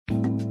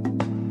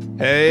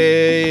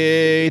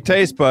Hey,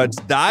 taste buds,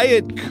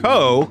 Diet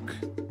Coke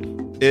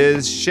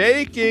is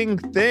shaking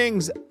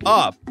things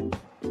up.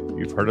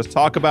 You've heard us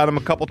talk about them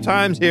a couple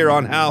times here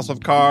on House of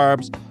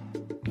Carbs.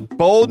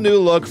 Bold new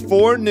look,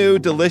 4 new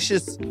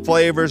delicious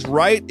flavors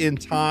right in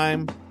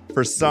time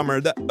for summer.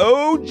 The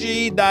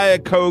OG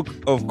Diet Coke,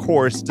 of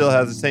course, still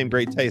has the same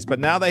great taste, but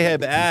now they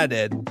have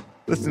added,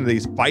 listen to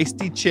these,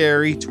 feisty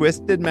cherry,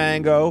 twisted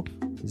mango,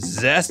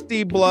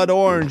 zesty blood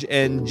orange,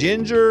 and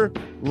ginger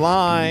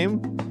lime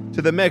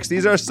to the mix.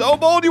 These are so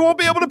bold you won't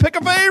be able to pick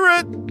a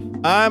favorite.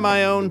 I,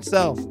 my own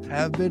self,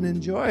 have been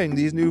enjoying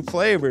these new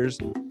flavors.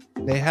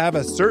 They have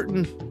a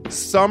certain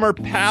summer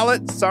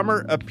palate,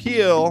 summer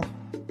appeal.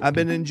 I've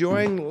been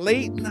enjoying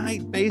late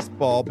night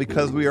baseball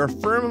because we are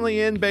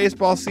firmly in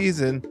baseball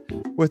season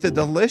with a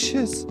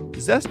delicious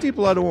zesty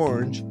blood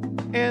orange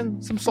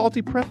and some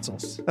salty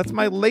pretzels. That's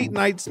my late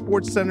night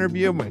Sports Center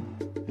viewing.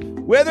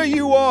 Whether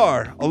you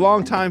are a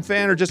longtime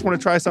fan or just want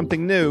to try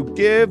something new,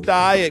 give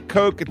Diet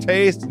Coke a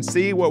taste and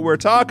see what we're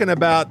talking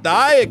about.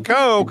 Diet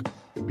Coke,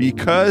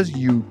 because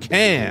you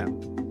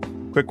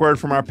can. Quick word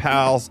from our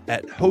pals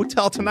at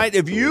Hotel Tonight.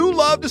 If you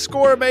love to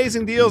score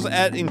amazing deals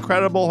at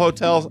incredible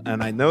hotels,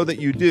 and I know that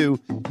you do,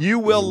 you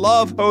will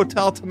love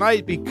Hotel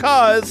Tonight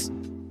because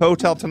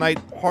Hotel Tonight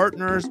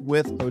partners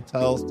with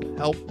hotels to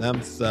help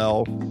them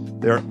sell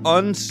their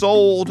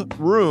unsold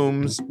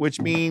rooms,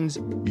 which means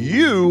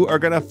you are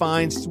going to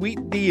find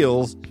sweet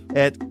deals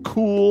at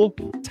cool,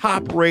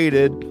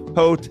 top-rated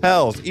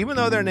hotels. Even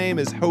though their name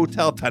is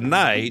Hotel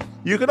Tonight,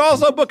 you can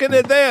also book in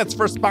advance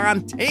for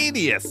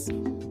spontaneous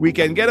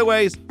weekend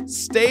getaways,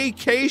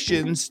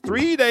 staycations,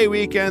 3-day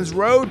weekends,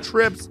 road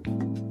trips,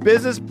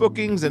 business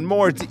bookings, and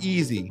more. It's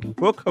easy.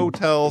 Book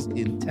hotels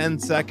in 10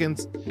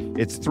 seconds.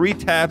 It's 3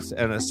 taps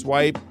and a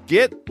swipe.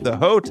 Get the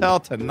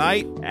Hotel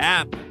Tonight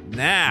app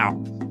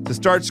now to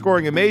start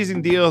scoring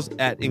amazing deals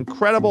at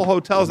incredible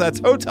hotels. That's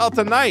Hotel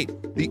Tonight,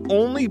 the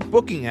only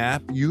booking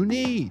app you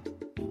need.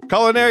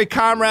 Culinary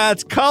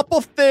comrades,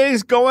 couple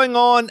things going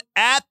on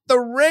at the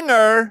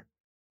Ringer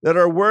that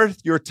are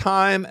worth your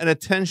time and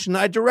attention.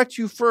 I direct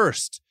you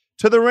first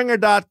to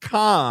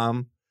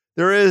theringer.com.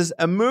 There is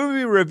a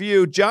movie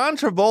review. John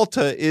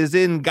Travolta is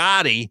in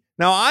Gotti.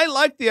 Now, I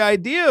like the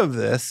idea of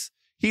this.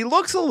 He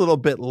looks a little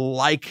bit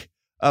like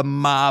a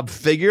mob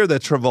figure, the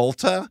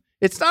Travolta.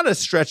 It's not a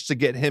stretch to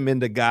get him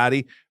into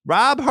Gotti.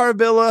 Rob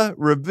Harvilla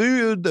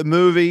reviewed the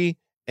movie,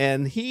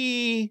 and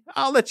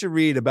I'll let you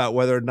read about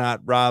whether or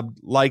not Rob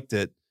liked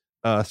it.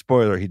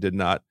 Spoiler, he did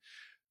not.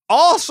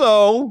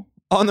 Also,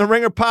 on the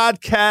Ringer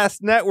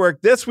Podcast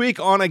Network, this week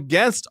on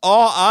Against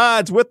All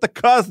Odds with the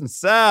Cousin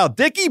Sal,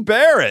 Dickie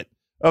Barrett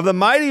of the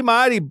Mighty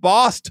Mighty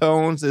Boss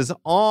Tones is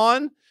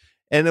on.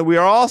 And then we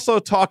are also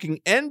talking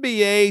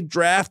NBA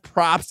draft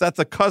props. That's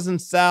a Cousin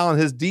Sal and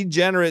his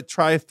degenerate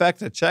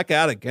trifecta. Check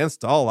out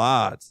Against All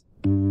Odds.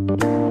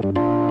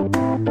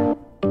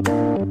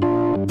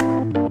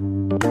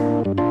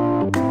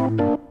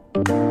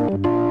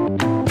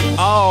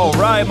 All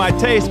right, my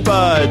taste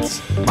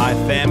buds, my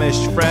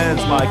famished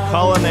friends, my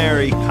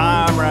culinary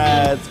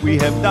comrades, we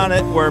have done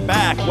it. We're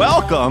back.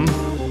 Welcome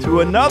to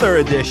another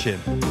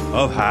edition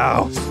of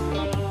House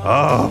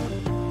of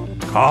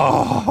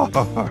Carbs,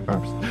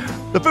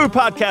 the food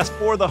podcast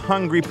for the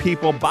hungry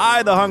people,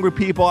 by the hungry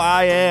people.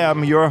 I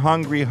am your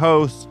hungry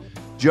host,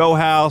 Joe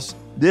House.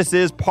 This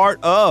is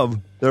part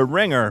of the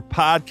Ringer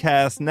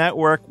Podcast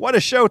Network. What a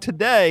show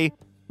today.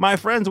 My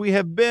friends, we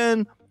have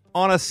been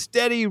on a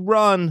steady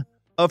run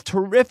of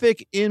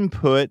terrific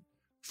input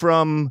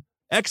from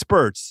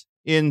experts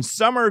in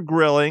summer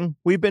grilling.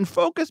 We've been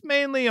focused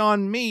mainly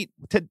on meat.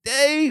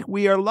 Today,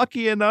 we are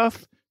lucky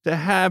enough to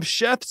have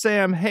Chef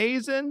Sam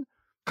Hazen,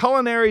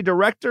 culinary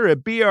director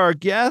at Be Our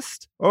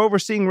Guest,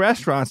 overseeing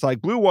restaurants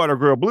like Blue Water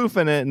Grill,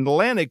 Bluefin, and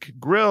Atlantic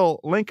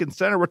Grill, Lincoln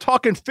Center. We're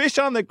talking fish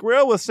on the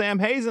grill with Sam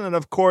Hazen. And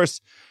of course,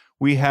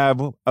 we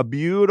have a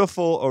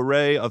beautiful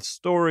array of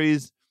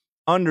stories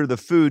under the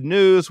food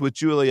news with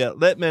Juliet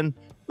Littman.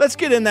 Let's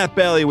get in that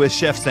belly with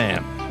Chef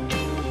Sam.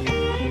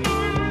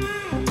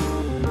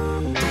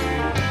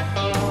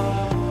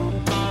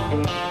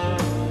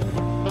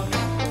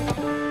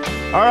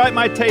 All right,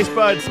 my taste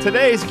buds,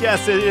 today's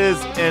guest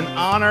is an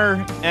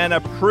honor and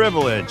a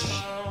privilege.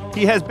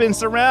 He has been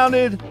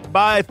surrounded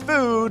by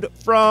food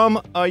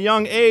from a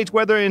young age,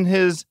 whether in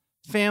his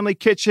family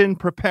kitchen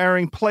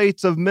preparing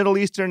plates of Middle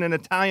Eastern and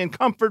Italian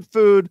comfort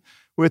food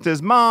with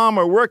his mom,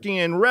 or working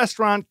in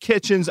restaurant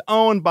kitchens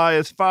owned by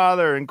his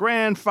father and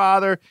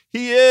grandfather.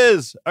 He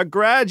is a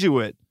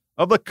graduate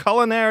of the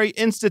Culinary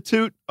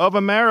Institute of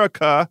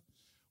America,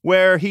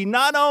 where he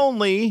not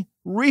only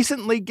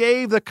recently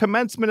gave the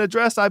commencement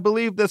address, I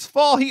believe this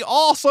fall, he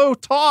also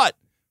taught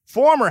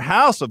former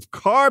House of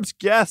Carbs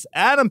guest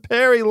Adam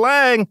Perry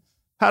Lang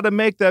how to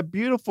make that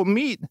beautiful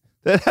meat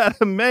that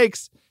Adam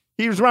makes.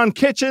 He's run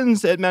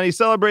kitchens at many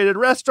celebrated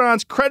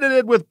restaurants,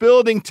 credited with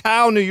building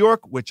Tao New York,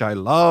 which I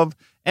love,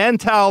 and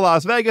Tao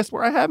Las Vegas,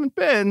 where I haven't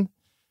been.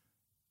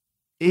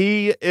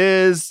 He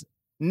is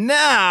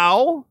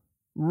now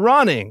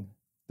running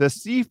the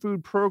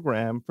seafood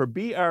program for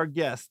Be Our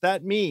Guest.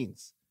 That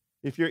means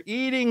If you're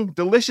eating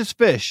delicious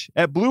fish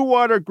at Blue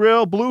Water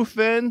Grill,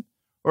 Bluefin,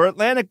 or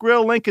Atlantic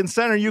Grill Lincoln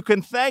Center, you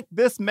can thank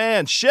this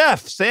man,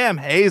 Chef Sam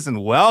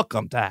Hazen.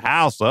 Welcome to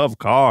House of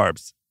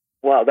Carbs.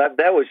 Wow,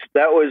 that was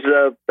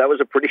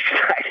a pretty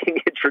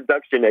exciting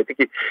introduction. I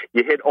think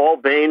you hit all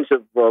veins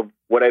of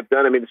what I've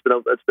done. I mean,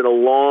 it's been a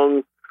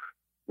long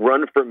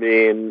run for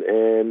me,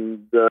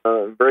 and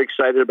very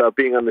excited about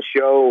being on the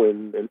show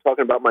and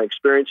talking about my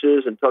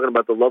experiences and talking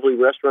about the lovely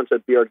restaurants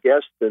that Be Our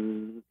Guest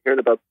and hearing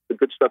about the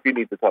good stuff you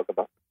need to talk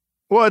about.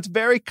 Well, it's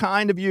very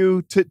kind of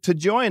you to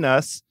join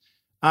us.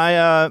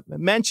 I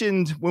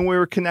mentioned when we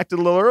were connected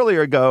a little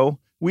earlier ago,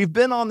 we've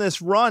been on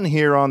this run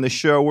here on the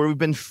show where we've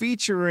been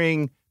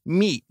featuring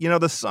meat. You know,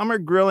 the summer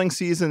grilling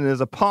season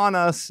is upon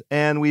us,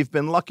 and we've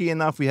been lucky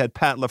enough. We had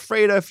Pat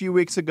LaFreda a few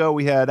weeks ago.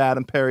 We had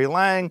Adam Perry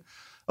Lang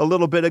a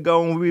little bit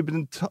ago, and we've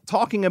been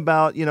talking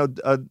about,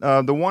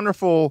 the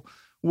wonderful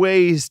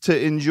ways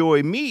to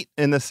enjoy meat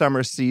in the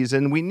summer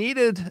season. We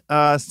needed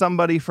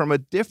somebody from a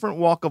different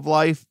walk of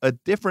life, a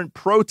different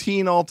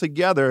protein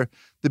altogether,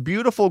 the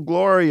beautiful,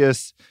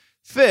 glorious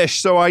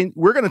fish. So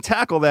we're going to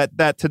tackle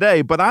that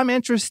today, but I'm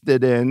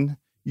interested in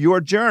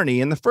your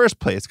journey in the first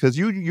place, because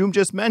you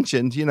just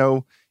mentioned,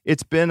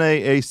 it's been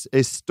a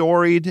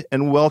storied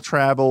and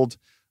well-traveled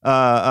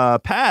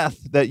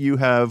path that you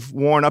have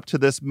worn up to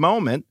this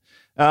moment.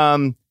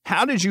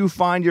 How did you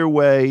find your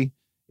way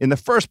in the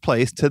first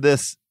place to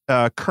this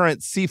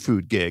current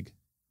seafood gig?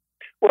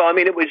 Well, I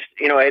mean, it was,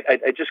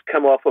 I just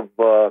come off of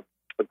a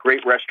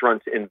great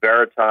restaurant in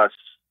Veritas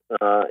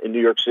in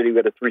New York City. We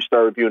had a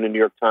 3-star review in the New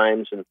York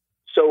Times. And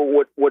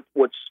so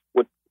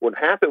what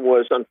happened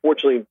was,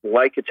 unfortunately,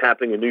 like it's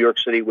happening in New York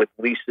City with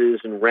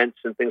leases and rents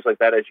and things like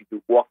that, as you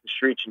walk the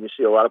streets and you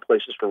see a lot of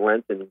places for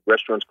rent and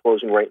restaurants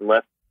closing right and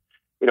left.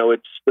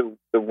 It's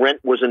the rent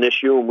was an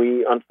issue,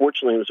 and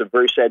unfortunately, it was a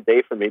very sad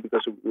day for me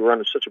because we were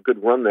on such a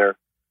good run there.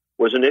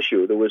 Was an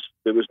issue. There was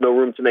no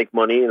room to make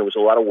money, and it was a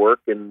lot of work,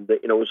 and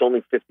it was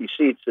only 50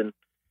 seats. In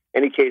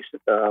any case,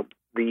 the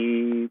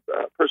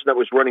person that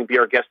was running Be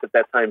Our Guest at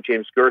that time,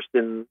 James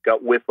Gersten,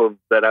 got whiff of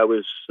that I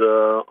was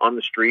on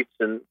the streets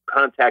and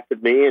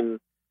contacted me,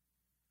 and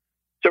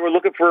so we're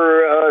looking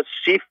for a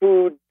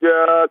seafood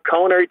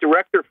culinary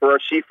director for our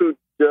seafood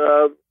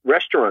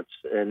restaurants,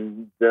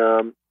 and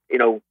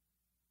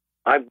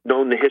I've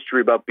known the history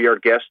about Be Our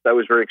Guest. I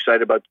was very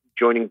excited about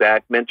joining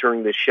back,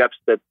 mentoring the chefs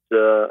that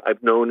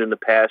I've known in the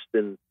past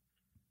and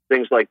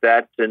things like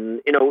that. And,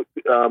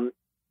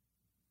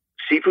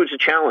 seafood's a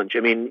challenge.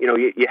 I mean,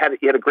 you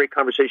had a great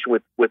conversation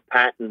with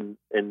Pat and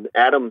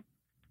Adam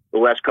the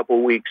last couple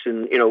of weeks.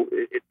 And,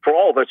 for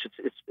all of us,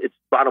 it's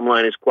bottom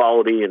line is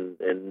quality and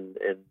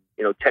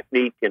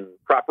technique and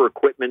proper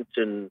equipment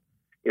and,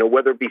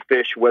 whether it be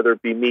fish, whether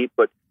it be meat,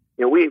 but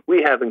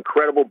we have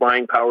incredible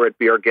buying power at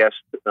Be Our Guest.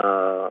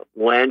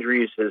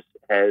 Landry's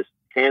has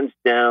hands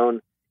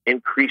down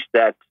increased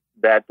that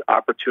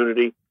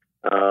opportunity.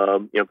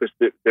 Because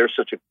they're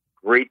such a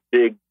great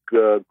big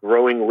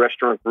growing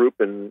restaurant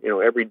group, and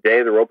every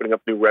day they're opening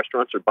up new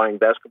restaurants or buying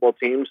basketball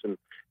teams, and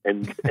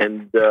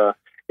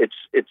it's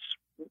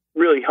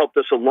really helped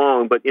us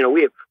along. But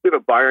we have a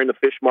buyer in the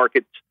fish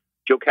market,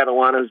 Joe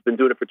Catalano, who's been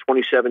doing it for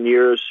 27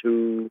 years,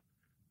 who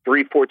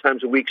 3-4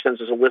 times a week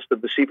sends us a list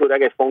of the seafood. I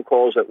get phone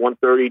calls at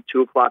 1:30,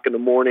 2 o'clock in the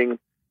morning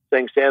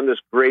saying, Sam, this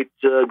great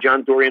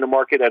John Dory in the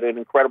market at an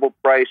incredible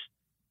price.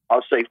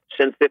 I'll say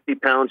send 50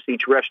 pounds to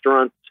each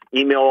restaurant,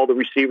 email all the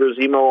receivers,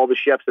 email all the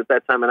chefs at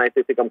that time. And I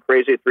think I'm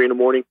crazy at 3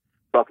 a.m.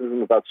 talking to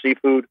them about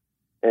seafood.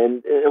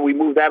 And we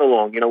move that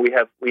along. We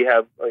have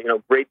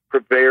great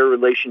purveyor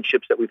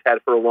relationships that we've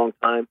had for a long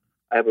time.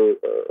 I have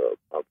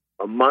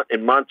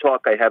in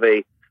Montauk, I have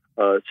a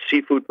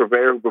seafood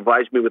purveyor who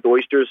provides me with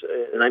oysters,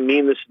 and I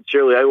mean this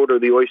sincerely. I order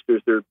the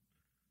oysters; they're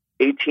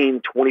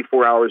 18,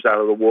 24 hours out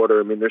of the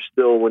water. I mean, they're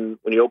still when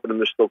you open them,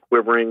 they're still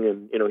quivering.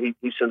 And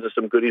he sends us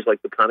some goodies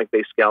like the Conic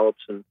Bay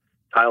scallops and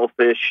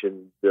tilefish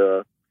and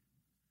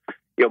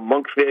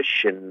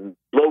monkfish and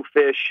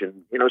blowfish,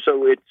 and so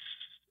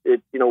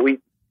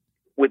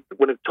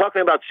when it's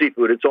talking about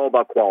seafood, it's all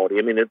about quality.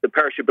 I mean, the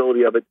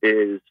perishability of it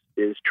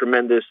is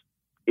tremendous.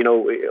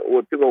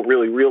 What people don't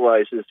really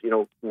realize is,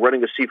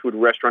 running a seafood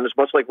restaurant is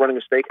much like running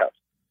a steakhouse.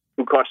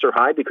 Food costs are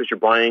high because you're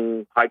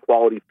buying high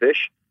quality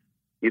fish.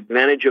 The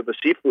advantage of a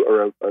seafood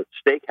or a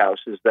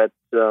steakhouse is that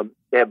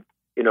they have,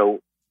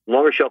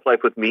 longer shelf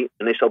life with meat,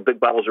 and they sell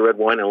big bottles of red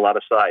wine and a lot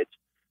of sides.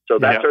 So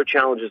that's our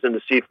challenges in the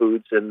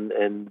seafoods,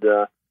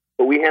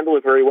 but we handle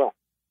it very well.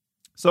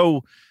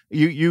 So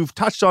you've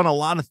touched on a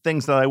lot of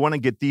things that I want to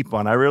get deep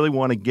on. I really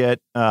want to get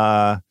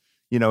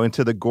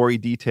into the gory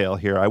detail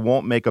here. I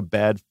won't make a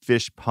bad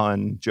fish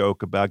pun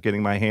joke about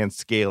getting my hands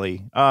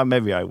scaly.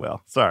 Maybe I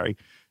will. Sorry.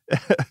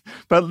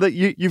 But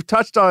you've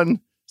touched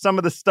on some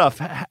of the stuff.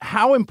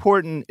 How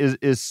important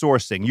is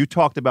sourcing? You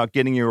talked about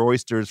getting your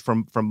oysters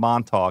from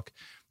Montauk.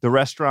 The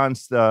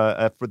restaurants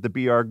for the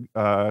Be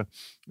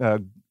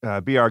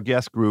Our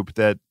Guest group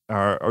that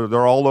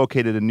they're all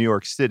located in New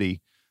York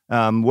City.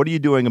 What are you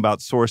doing about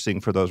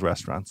sourcing for those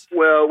restaurants?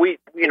 Well,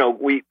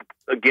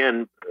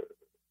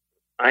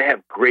 I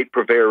have great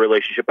purveyor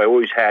relationship. I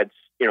always had,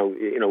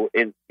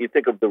 and you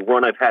think of the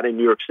run I've had in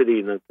New York City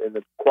and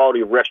the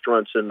quality of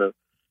restaurants and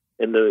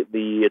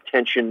the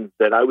attention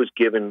that I was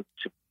given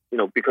to,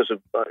 because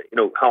of,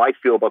 how I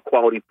feel about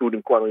quality food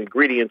and quality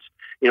ingredients.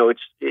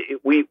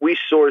 We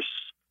source,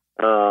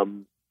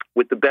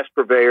 with the best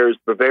purveyors.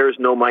 Purveyors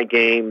know my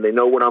game. They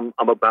know what I'm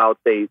about.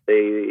 There's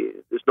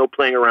no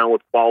playing around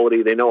with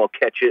quality. They know I'll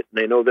catch it,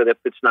 and they know that if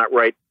it's not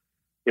right,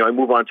 I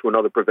move on to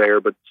another purveyor.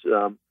 But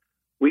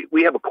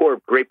we have a core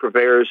of great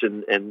purveyors,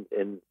 and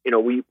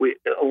we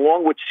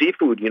along with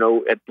seafood.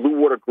 At Blue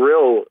Water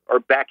Grill, our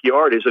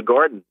backyard is a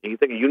garden. And you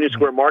think of Union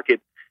Square Market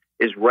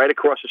is right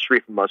across the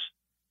street from us.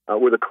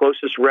 We're the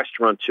closest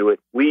restaurant to it.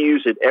 We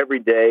use it every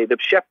day. The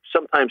chef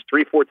sometimes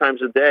 3-4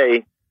 times a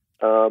day.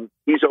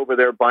 He's over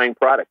there buying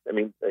product. I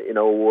mean,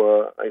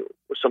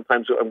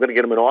 sometimes I'm going to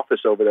get him an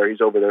office over there.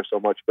 He's over there so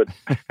much, but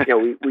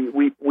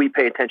we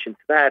pay attention to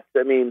that.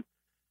 I mean,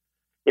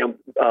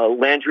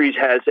 Landry's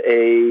has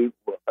a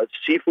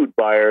seafood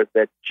buyer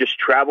that just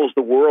travels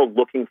the world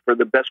looking for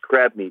the best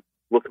crab meat,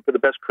 looking for the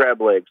best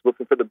crab legs,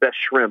 looking for the best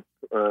shrimp,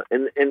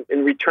 and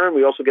in return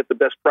we also get the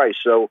best price.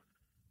 So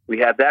we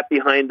have that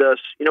behind us.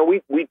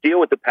 We deal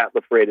with the Pat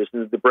LaFreitas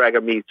and the Braga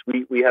meats.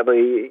 We have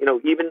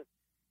even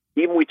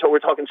we're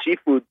talking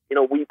seafood,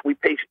 we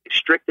pay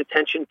strict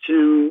attention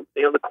to,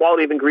 the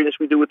quality of ingredients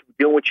we do with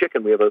dealing with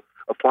chicken. We have a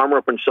farmer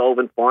up in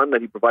Sullivan Farm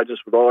that he provides us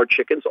with all our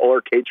chickens, all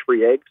our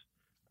cage-free eggs.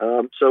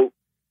 So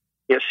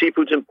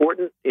seafood's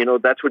important.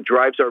 That's what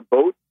drives our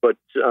boat. But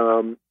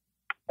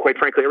quite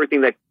frankly,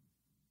 everything that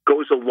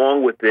goes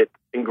along with it,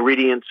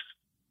 ingredients,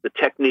 the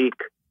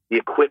technique, the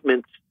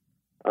equipment,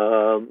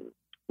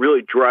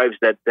 really drives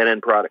that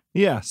end product.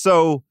 Yeah.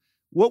 So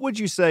what would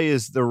you say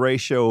is the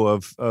ratio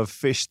of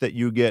fish that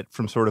you get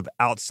from sort of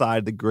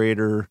outside the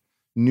greater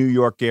New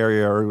York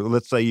area, or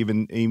let's say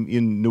even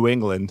in New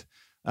England?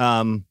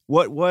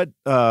 What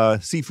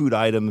seafood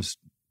items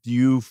do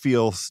you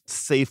feel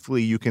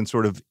safely you can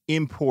sort of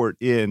import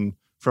in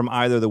from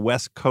either the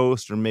West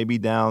Coast or maybe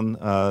down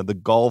the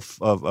Gulf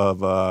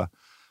of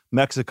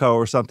Mexico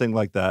or something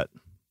like that?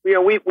 We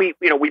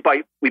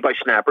buy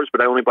snappers,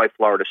 but I only buy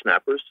Florida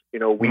snappers. We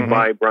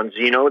buy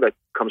Bronzino that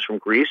comes from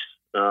Greece.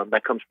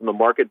 That comes from the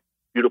market,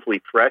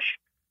 beautifully fresh.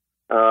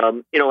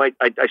 I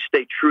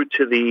stay true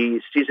to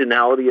the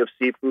seasonality of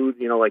seafood.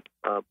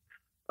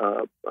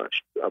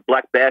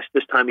 Black bass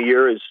this time of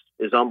year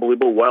is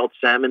unbelievable. Wild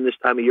salmon this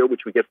time of year,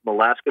 which we get from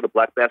Alaska. The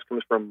black bass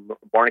comes from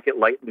Barnegat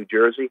Light in New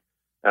Jersey.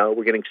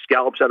 We're getting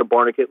scallops out of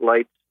Barnegat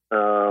Light.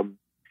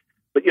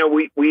 But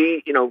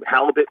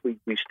halibut.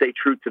 We stay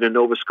true to the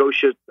Nova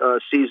Scotia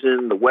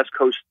season, the West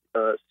Coast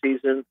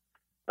season.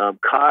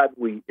 Cod,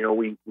 we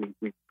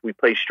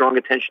pay strong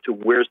attention to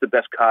where's the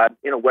best cod.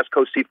 West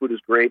Coast seafood is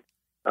great.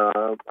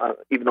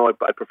 Even though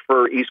I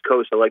prefer East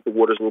Coast, I like the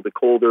water's a little bit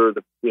colder.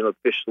 The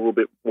fish is a little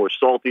bit more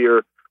saltier,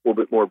 a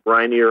little bit more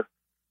brinier.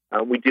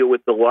 We deal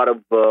with a lot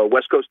of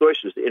West Coast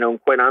oysters.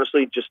 Quite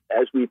honestly, just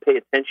as we pay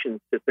attention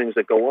to things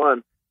that go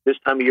on, this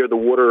time of year, the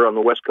water on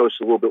the West Coast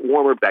is a little bit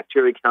warmer.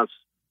 Bacteria counts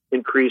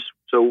increase,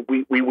 so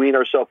we wean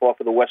ourselves off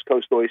of the West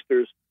Coast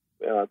oysters.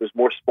 There's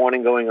more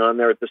spawning going on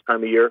there at this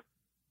time of year.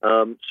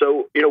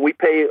 So we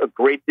pay a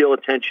great deal of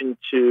attention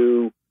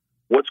to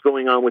what's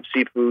going on with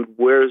seafood.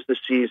 Where's the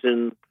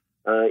season?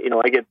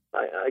 I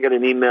got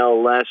an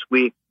email last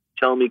week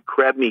telling me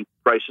crab meat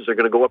prices are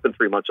going to go up in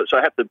 3 months. So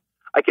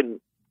I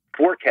can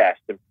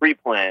forecast and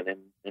pre-plan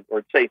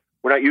or say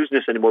we're not using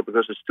this anymore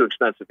because it's too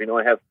expensive.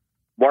 I have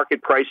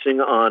market pricing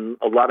on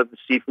a lot of the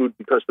seafood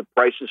because the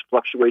prices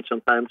fluctuate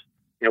sometimes.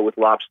 With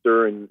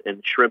lobster and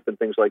shrimp and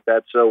things like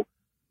that. So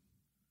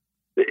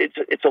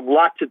it's a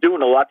lot to do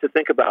and a lot to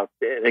think about.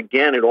 And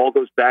again, it all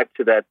goes back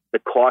to the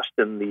cost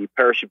and the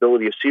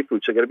perishability of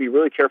seafood. So you got to be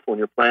really careful when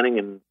you're planning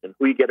and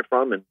who you get it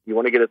from. And you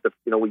want to get it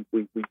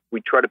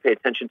we try to pay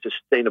attention to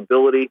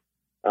sustainability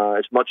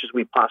as much as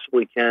we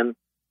possibly can.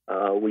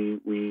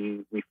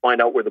 We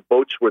find out where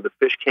the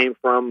fish came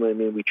from. I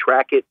mean, we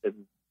track it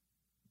and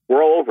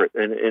we're all over it.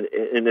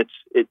 And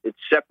it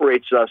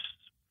separates us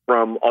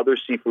from other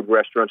seafood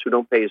restaurants who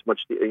don't pay as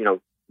much,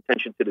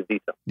 attention to the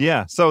detail.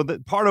 Yeah. So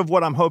part of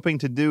what I'm hoping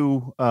to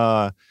do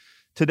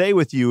today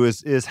with you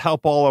is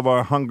help all of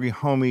our hungry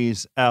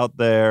homies out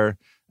there,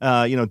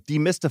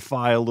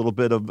 demystify a little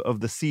bit of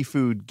the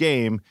seafood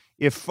game.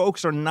 If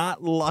folks are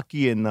not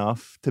lucky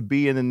enough to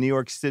be in the New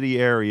York City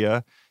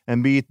area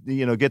and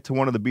get to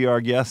one of the Be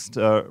Our Guest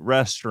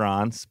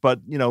restaurants, but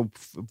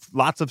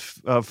lots of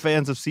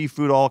fans of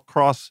seafood all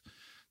across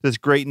this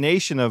great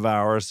nation of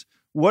ours.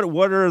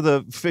 What are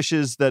the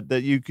fishes that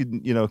you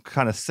could,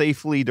 kind of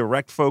safely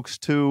direct folks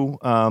to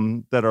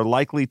that are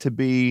likely to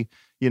be,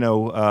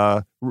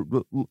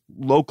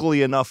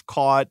 locally enough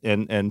caught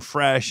and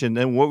fresh? And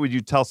then what would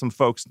you tell some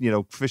folks,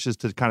 fishes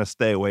to kind of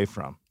stay away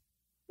from?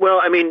 Well,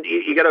 I mean,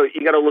 you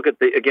gotta look at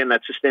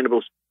that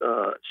sustainable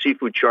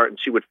seafood chart and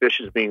see what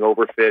fish is being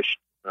overfished.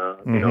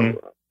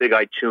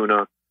 Big-eyed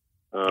tuna,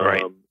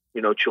 right.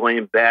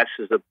 Chilean bass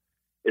is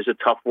is a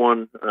tough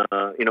one.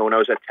 When I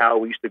was at Tao,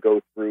 we used to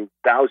go through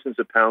thousands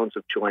of pounds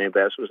of Chilean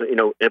bass.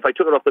 If I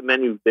took it off the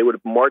menu, they would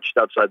have marched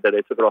outside that.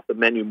 I took it off the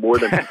menu more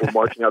than people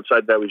marching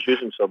outside that I was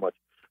using so much.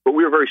 But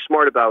we were very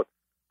smart about,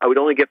 I would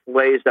only get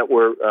fillets that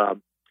were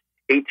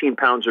 18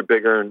 pounds or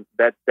bigger. And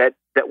that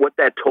what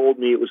that told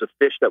me, it was a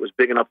fish that was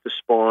big enough to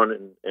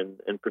spawn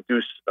and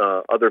produce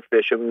other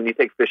fish. I mean, when you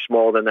take fish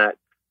smaller than that,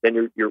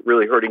 then you're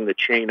really hurting the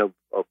chain of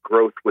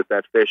growth with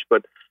that fish.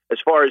 But as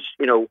far as,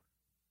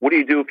 what do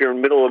you do if you're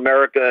in middle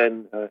America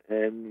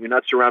and you're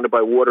not surrounded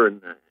by water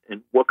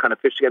and what kind of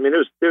fish? I mean,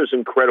 there's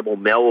incredible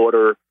mail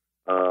order.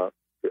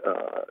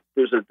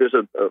 There's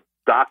a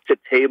dock to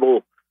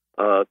table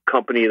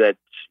company that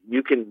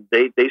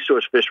they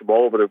source fish from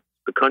all over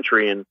the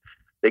country, and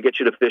they get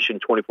you to fish in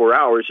 24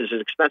 hours. Is it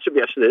expensive?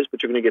 Yes, it is,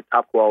 but you're going to get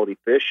top quality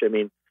fish. I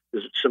mean,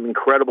 there's some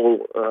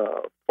incredible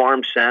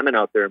farm salmon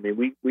out there. I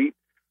mean,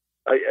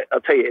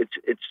 I'll tell you,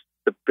 it's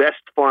the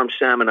best farm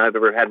salmon I've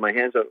ever had my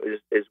hands on.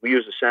 Is we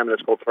use a salmon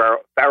that's called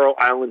Faroe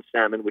Island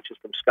salmon, which is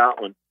from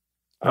Scotland.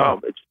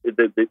 It's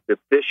the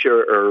fish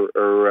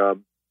are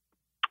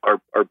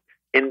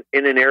in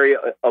an area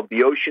of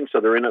the ocean, so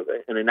they're in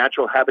a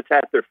natural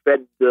habitat. They're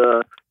fed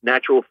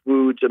natural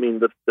foods. I mean,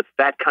 the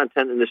fat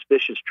content in this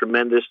fish is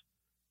tremendous.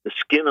 The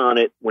skin on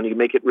it, when you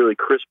make it really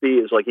crispy,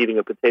 is like eating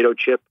a potato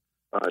chip.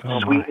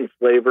 It's sweet in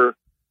flavor.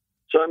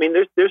 So I mean,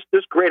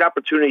 there's great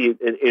opportunity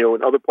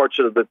in other parts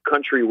of the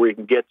country where you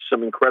can get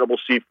some incredible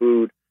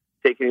seafood,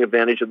 taking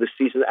advantage of the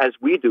season as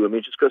we do. I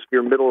mean, just because if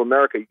you're in Middle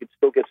America, you can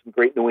still get some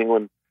great New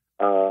England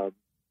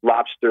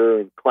lobster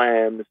and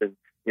clams, and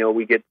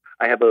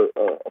I have a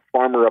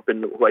farmer up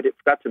in who I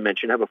forgot to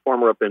mention. I have a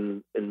farmer up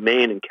in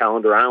Maine in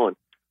Callender Island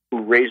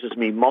who raises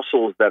me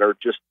mussels that are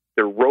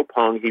they're rope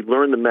hung. He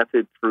learned the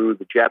method through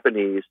the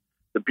Japanese.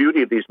 The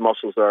beauty of these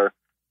mussels are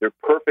they're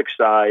perfect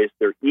size.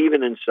 They're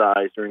even in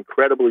size. They're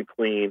incredibly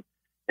clean.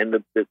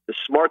 And the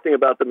smart thing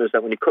about them is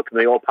that when you cook them,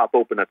 they all pop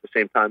open at the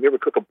same time. You ever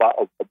cook a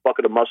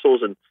bucket of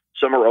mussels and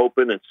some are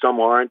open and some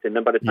aren't, and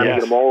then by the time you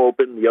get them all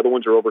open, the other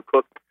ones are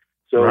overcooked.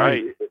 So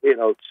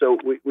so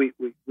we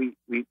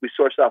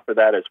source out for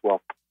that as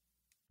well.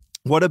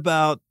 What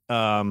about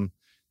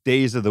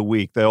days of the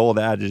week? The old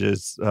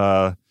adages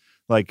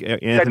like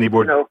Anthony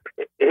Bourdain.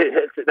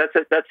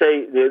 That's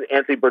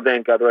Anthony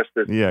Bourdain, God rest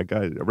his. Yeah,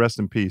 God, rest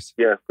in peace.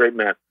 Yeah, great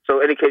man. So,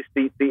 in any case,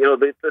 the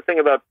thing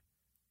about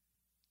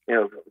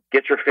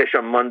get your fish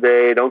on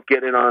Monday, don't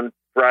get it on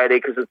Friday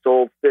because it's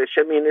old fish.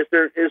 I mean, is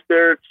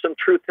there some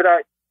truth to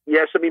that?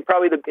 Yes. I mean,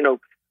 probably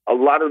a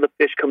lot of the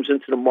fish comes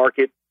into the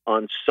market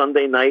on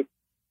Sunday night.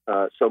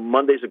 So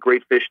Monday's a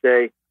great fish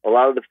day. A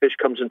lot of the fish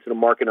comes into the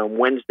market on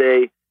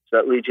Wednesday. So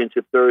that leads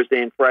into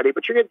Thursday and Friday.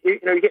 But you're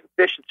getting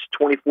fish that's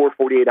 24,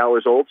 48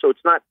 hours old. So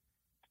it's not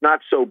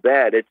so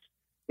bad. It's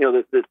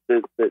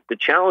the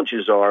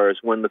challenges is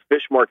when the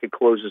fish market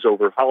closes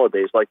over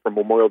holidays, like for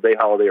Memorial Day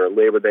holiday or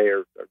Labor Day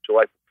or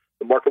July.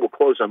 The market will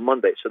close on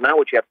Monday. So now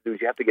what you have to do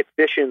is you have to get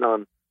fish in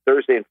on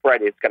Thursday and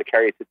Friday. It's got to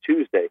carry it to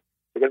Tuesday.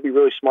 You got to be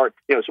really smart.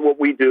 So what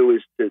we do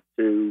is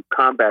to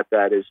combat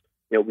that is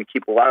we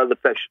keep a lot of the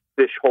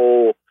fish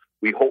whole.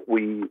 We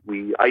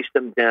ice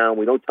them down.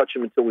 We don't touch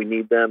them until we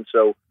need them.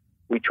 So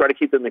we try to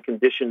keep them in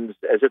conditions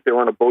as if they're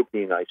on a boat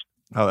being iced.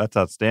 Oh, that's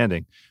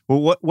outstanding.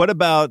 Well, what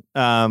about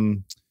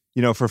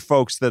for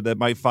folks that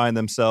might find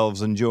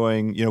themselves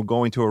enjoying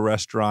going to a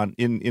restaurant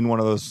in one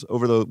of those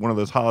one of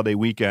those holiday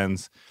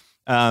weekends?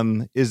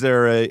 Is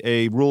there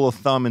a rule of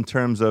thumb in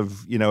terms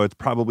of it's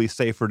probably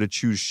safer to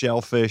choose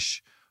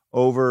shellfish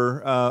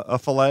over a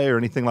fillet or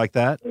anything like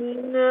that?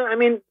 No, I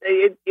mean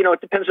it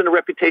depends on the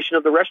reputation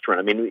of the restaurant.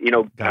 I mean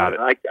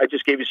I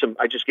just gave you some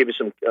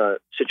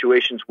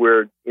situations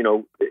where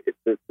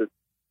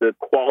the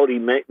quality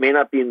may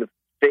not be in the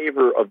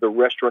favor of the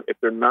restaurant if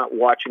they're not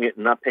watching it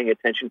and not paying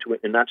attention to it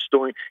and not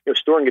storing.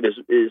 Storing it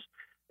is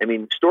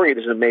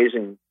an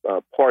amazing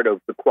part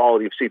of the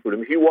quality of seafood. I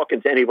mean, if you walk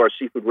into any of our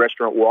seafood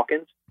restaurant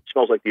walk-ins, it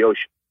smells like the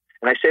ocean.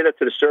 And I say that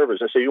to the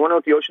servers. I say, you want to know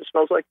what the ocean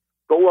smells like?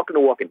 Go walk into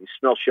walk-in. You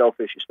smell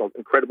shellfish. You smell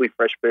incredibly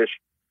fresh fish.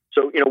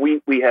 So,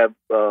 we have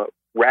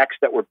racks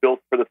that were built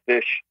for the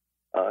fish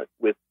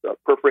with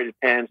perforated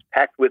pans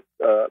packed with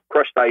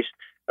crushed ice,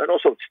 and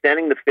also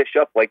standing the fish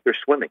up like they're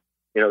swimming.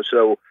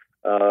 So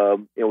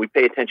we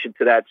pay attention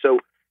to that. So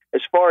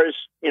as far as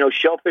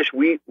shellfish,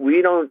 we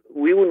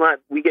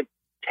get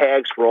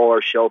tags for all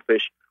our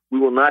shellfish. We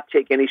will not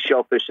take any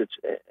shellfish that's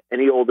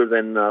any older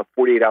than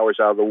 48 hours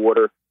out of the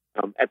water.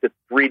 At the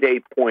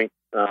 3-day point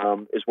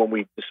is when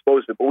we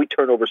dispose of it. But we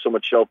turn over so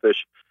much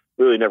shellfish,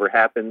 really never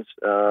happens.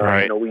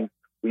 Right.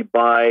 We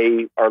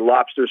buy our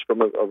lobsters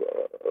from a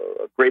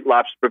great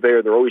lobster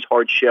purveyor. They're always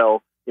hard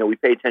shell. We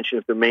pay attention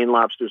if they're Maine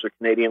lobsters or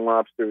Canadian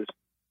lobsters.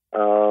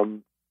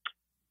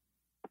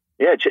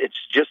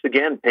 It's just,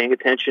 again, paying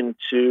attention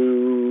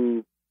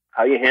to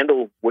how you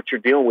handle what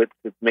you're dealing with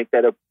to make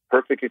that a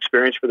perfect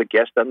experience for the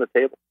guest on the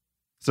table.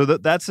 So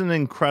that's an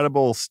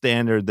incredible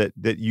standard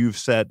that you've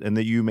set and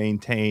that you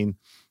maintain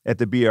at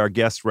the Be Our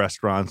Guest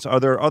restaurants. Are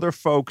there other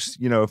folks,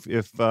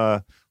 if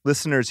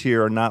listeners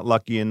here are not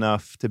lucky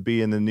enough to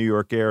be in the New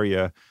York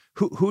area,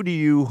 who do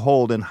you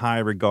hold in high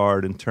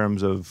regard in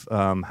terms of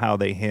how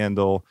they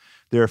handle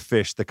their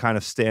fish, the kind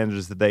of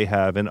standards that they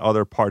have in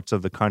other parts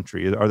of the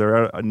country? Are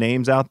there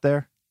names out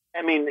there?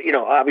 I mean,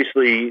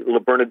 obviously Le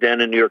Bernardin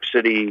in New York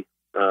City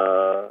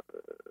does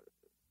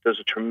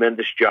a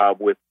tremendous job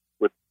with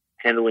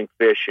handling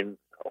fish and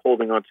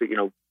holding on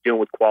to, dealing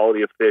with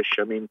quality of fish.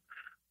 I mean,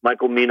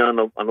 Michael Mina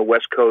on the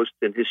West Coast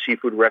and his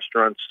seafood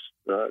restaurants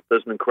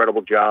does an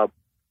incredible job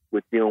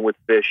with dealing with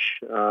fish.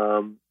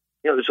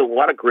 There's a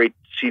lot of great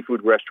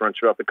seafood restaurants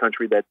throughout the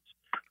country that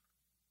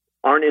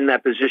aren't in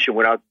that position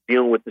without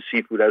dealing with the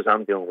seafood as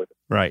I'm dealing with it.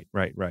 Right.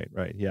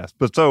 Yes.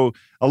 But so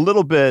a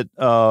little bit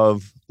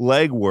of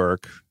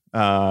legwork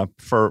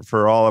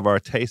for all of our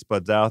taste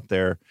buds out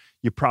there.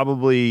 It's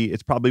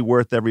probably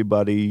worth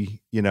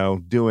everybody,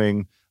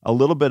 doing a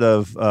little bit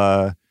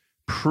of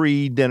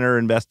pre-dinner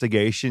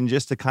investigation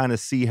just to kind of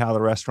see how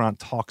the restaurant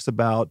talks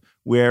about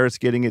where it's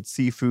getting its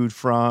seafood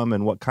from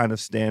and what kind of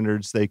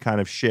standards they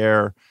kind of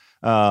share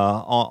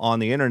on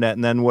the internet,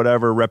 and then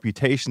whatever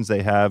reputations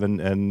they have.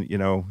 And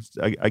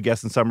I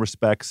guess in some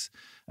respects,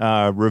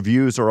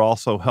 reviews are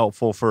also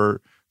helpful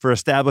for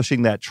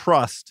establishing that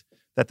trust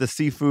that the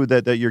seafood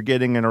that you're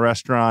getting in a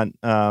restaurant,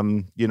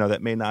 that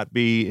may not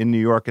be in New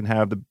York and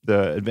have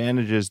the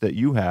advantages that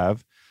you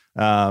have,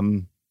 a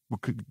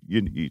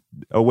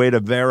way to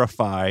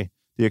verify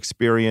the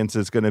experience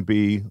is going to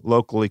be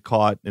locally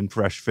caught and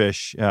fresh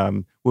fish.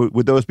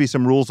 Would those be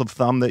some rules of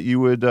thumb that you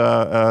would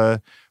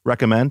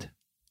recommend?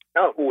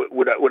 No,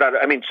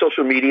 I mean,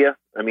 social media,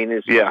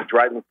 is a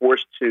driving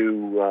force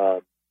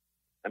to,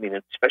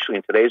 especially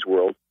in today's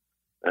world,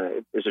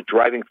 is a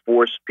driving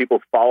force.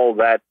 People follow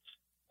that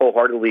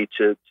wholeheartedly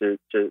to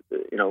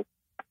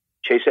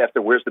chase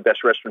after where's the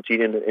best restaurant to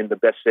eat in the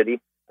best city.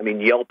 I mean,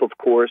 Yelp, of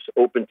course,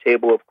 Open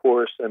Table, of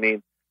course. I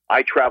mean,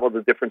 I travel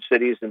to different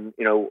cities, and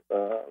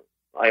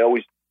I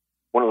always,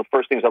 one of the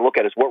first things I look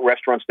at is what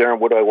restaurants there and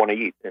what do I want to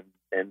eat,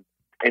 and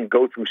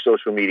go through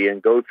social media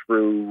and go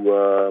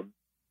through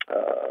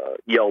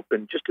Yelp,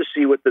 and just to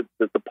see what the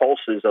pulse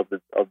is of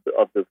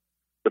the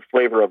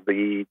flavor of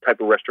the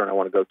type of restaurant I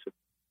want to go to.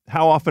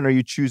 How often are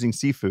you choosing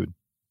seafood?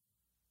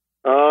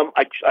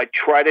 I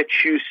try to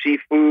choose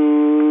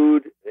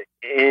seafood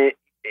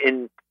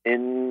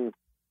in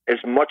as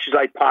much as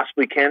I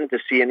possibly can to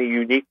see any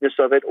uniqueness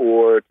of it,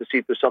 or to see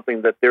if there's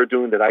something that they're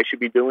doing that I should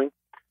be doing.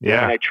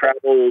 Yeah. And I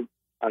traveled.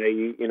 I'm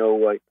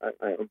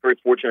very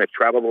fortunate. I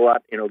traveled a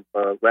lot.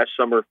 Last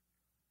summer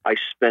I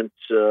spent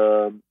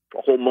a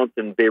whole month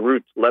in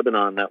Beirut,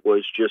 Lebanon. That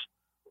was just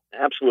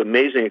absolute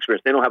amazing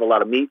experience. They don't have a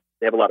lot of meat.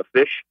 They have a lot of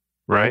fish.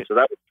 Right. So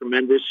that was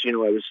tremendous.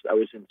 I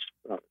was in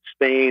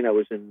Spain. I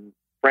was in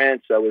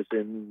France. I was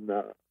in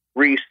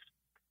Greece.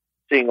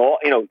 Seeing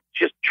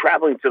just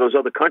traveling to those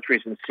other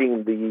countries and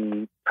seeing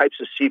the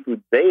types of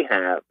seafood they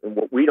have and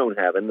what we don't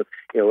have, and the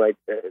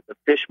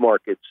fish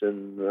markets,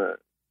 and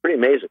pretty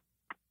amazing.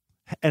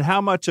 And how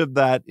much of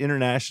that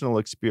international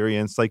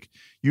experience, like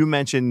you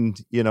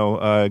mentioned,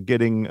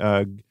 getting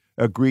a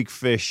Greek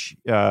fish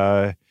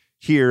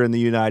here in the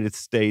United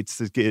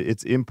States,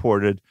 it's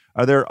imported.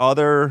 Are there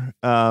other,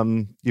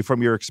 from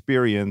your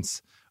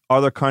experience,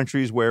 other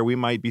countries where we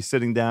might be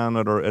sitting down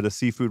at a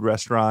seafood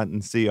restaurant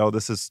and see,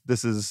 this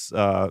is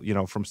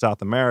from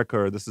South America,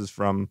 or this is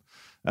from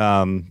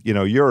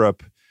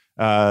Europe,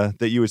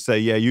 that you would say,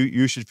 yeah,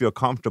 you should feel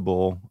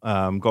comfortable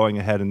going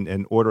ahead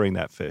and ordering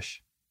that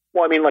fish?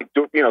 Well, I mean, like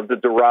the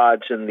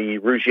dorades and the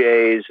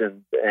rouges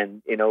and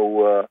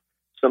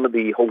some of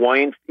the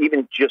Hawaiian,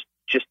 even just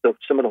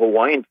some of the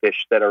Hawaiian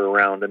fish that are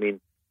around. I mean,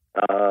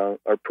 are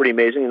pretty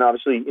amazing. And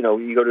obviously,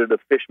 you go to the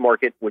fish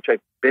market, which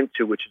I've been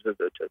to, which is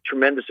a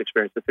tremendous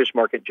experience. The fish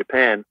market in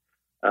Japan.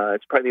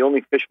 It's probably the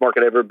only fish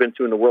market I've ever been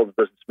to in the world that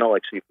doesn't smell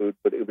like seafood,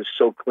 but it was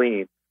so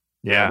clean.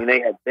 Yeah. I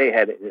mean, they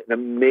had an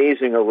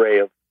amazing array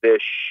of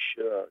fish.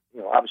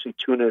 Obviously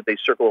tuna. They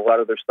circle a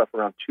lot of their stuff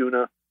around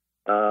tuna.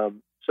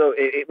 So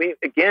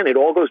it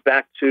all goes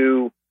back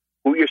to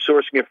who you're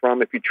sourcing it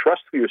from. If you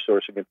trust who you're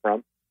sourcing it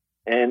from,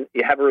 and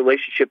you have a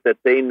relationship that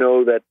they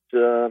know that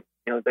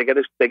they got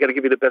to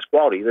give you the best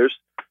quality.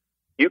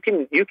 You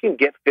can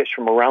get fish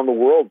from around the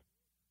world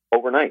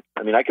overnight.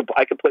 I mean, I could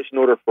place an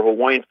order for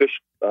Hawaiian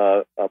fish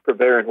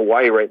purveyor in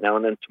Hawaii right now,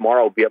 and then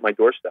tomorrow it'll be at my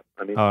doorstep.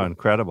 I mean, oh,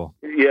 incredible!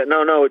 Yeah,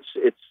 no,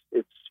 it's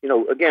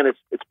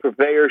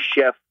purveyor,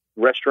 chef,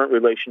 restaurant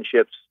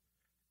relationships,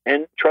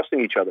 and trusting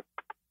each other.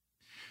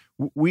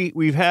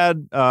 We've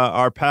had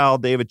our pal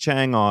David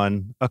Chang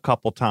on a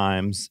couple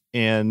times,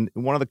 and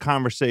one of the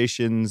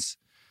conversations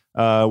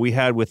we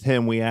had with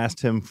him, we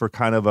asked him for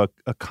kind of a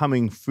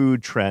coming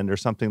food trend or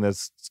something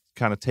that's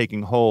kind of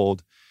taking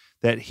hold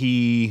that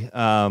he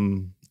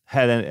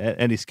had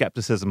any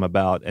skepticism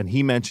about, and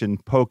he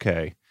mentioned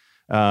poke.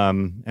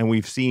 And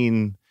we've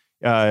seen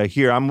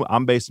here.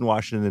 I'm based in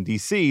Washington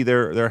D.C.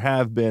 There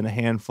have been a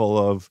handful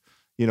of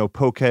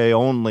poke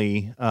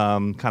only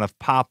kind of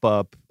pop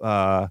up.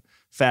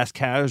 Fast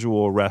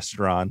casual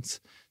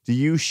restaurants. Do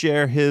you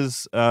share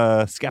his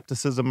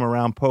skepticism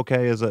around poke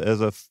as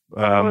a?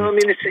 Well, I mean,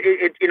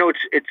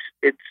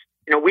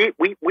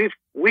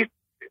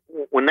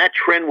 when that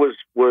trend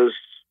was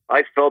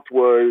I felt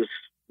was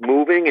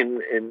moving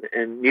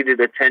and needed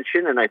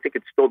attention, and I think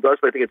it still does.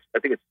 But I think it's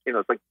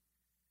it's like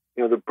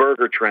the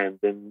burger trend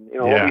and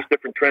all these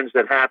different trends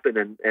that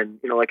happen, and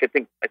like I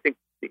think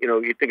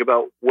you think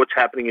about what's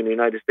happening in the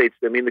United States.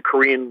 I mean, the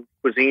Korean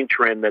cuisine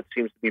trend that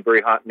seems to be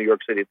very hot in New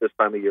York City at this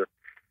time of year.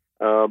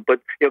 But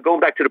going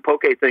back to the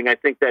poke thing, I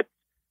think that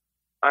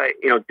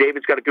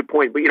David's got a good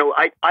point. But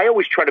I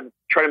always try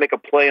to make a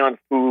play on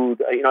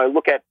food. I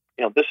look at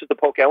this is the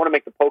poke. I want to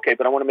make the poke,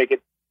 but I want to make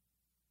it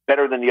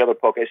better than the other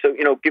poke. So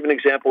give an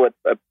example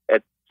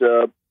at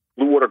Blue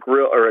Water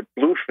Grill or at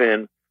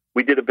Bluefin,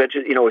 we did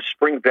a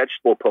spring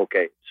vegetable poke.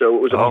 So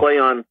it was a play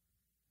on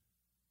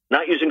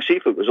not using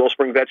seafood. It was all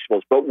spring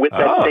vegetables, but with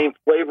that same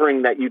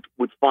flavoring that you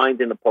would find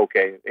in the poke.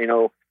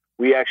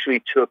 We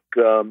actually took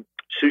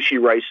sushi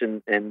rice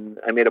and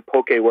I made a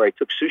poke where I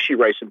took sushi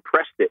rice and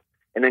pressed it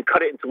and then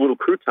cut it into little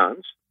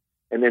croutons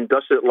and then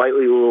dusted it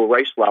lightly with a little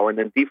rice flour and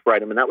then deep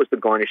fried them. And that was the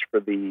garnish for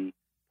the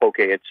poke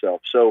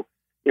itself. So,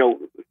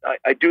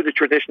 I do the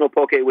traditional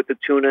poke with the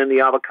tuna and the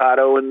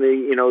avocado and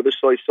the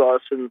soy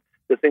sauce and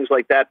the things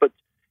like that. But,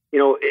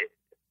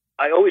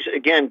 I always,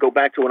 again, go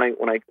back to when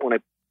I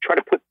try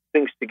to put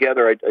things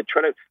together, I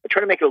try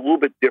to make it a little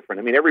bit different.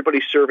 I mean,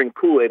 everybody's serving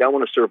Kool-Aid. I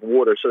want to serve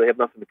water, so they have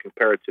nothing to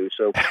compare it to.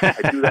 So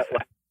I do that.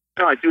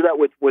 I do that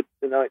with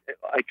I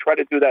try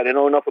to do that. I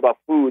know enough about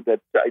food that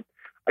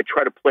I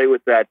try to play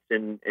with that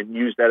and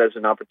use that as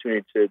an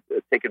opportunity to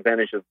take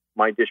advantage of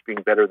my dish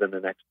being better than the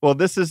next. Well,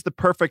 this is the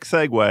perfect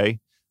segue.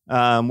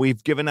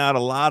 We've given out a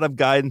lot of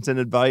guidance and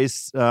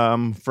advice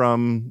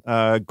from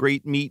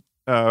great meat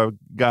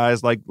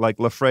guys like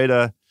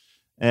LaFreda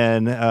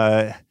and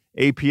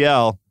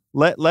APL.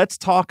 Let's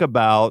talk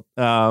about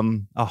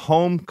a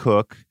home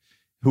cook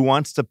who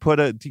wants to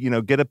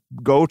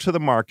go to the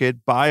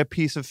market, buy a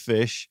piece of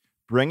fish,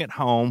 bring it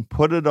home,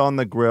 put it on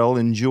the grill,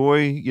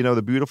 enjoy,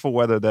 the beautiful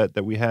weather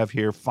that we have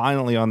here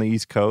finally on the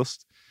East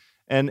Coast,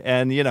 and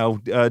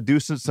do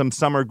some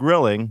summer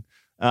grilling.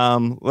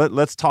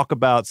 Let's talk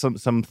about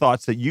some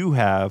thoughts that you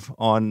have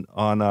on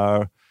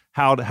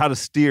how to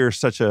steer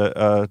such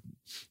an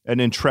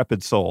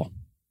intrepid soul.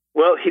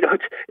 Well,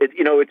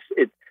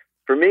 it's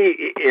for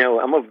me.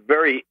 I'm a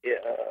very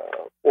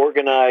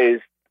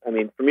organized. I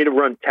mean, for me to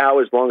run Tao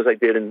as long as I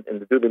did and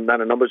to do the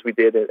amount of numbers we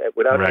did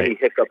without any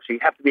hiccups, you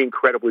have to be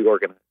incredibly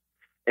organized.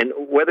 And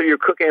whether you're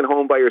cooking at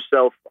home by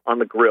yourself on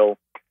the grill,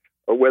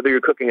 or whether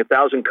you're cooking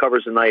 1,000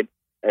 covers a night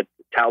at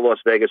Tao Las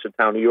Vegas or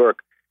Tao New York,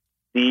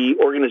 the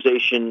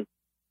organization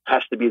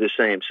has to be the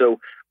same. So,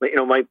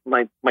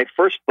 my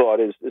first thought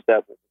is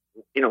that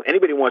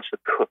anybody who wants to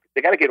cook,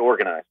 they got to get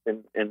organized.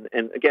 And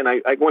again,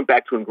 I went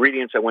back to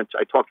ingredients.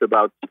 I talked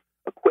about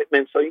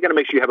equipment. So you got to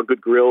make sure you have a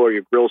good grill or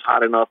your grill's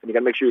hot enough, and you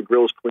got to make sure your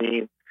grill's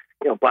clean.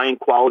 Buying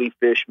quality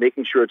fish,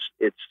 making sure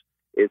it's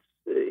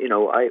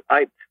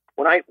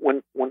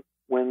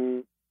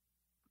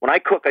when I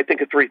cook, I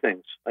think of three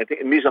things. I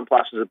think mise en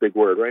place is a big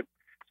word, right?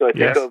 So I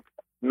think of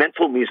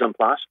mental mise en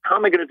place. How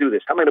am I going to do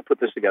this? How am I going to put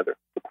this together?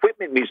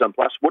 Equipment mise en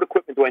place. What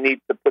equipment do I need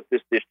to put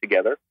this dish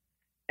together?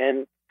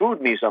 And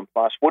food mise en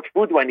place. What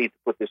food do I need to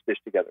put this dish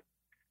together?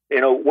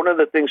 One of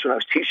the things when I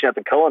was teaching at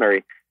the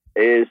culinary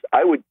is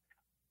the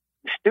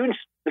students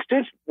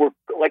were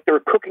like they were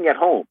cooking at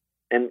home.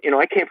 And,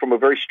 I came from a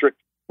very strict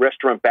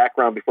restaurant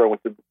background before I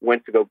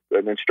went to go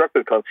an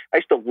instructor college. I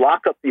used to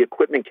lock up the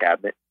equipment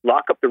cabinet,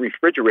 lock up the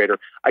refrigerator.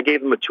 I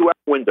gave them a 2-hour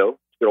window to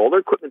get all their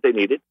equipment they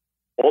needed,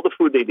 all the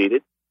food they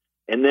needed.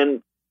 And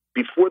then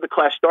before the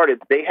class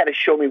started, they had to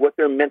show me what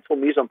their mental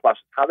mise en place,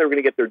 how they were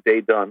going to get their day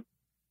done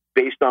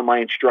based on my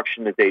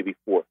instruction the day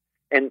before.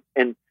 And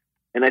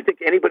I think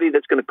anybody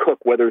that's going to cook,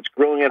 whether it's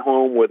grilling at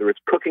home, whether it's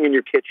cooking in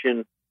your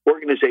kitchen,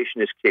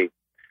 organization is key.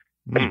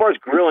 As far as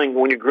grilling,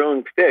 when you're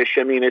grilling fish,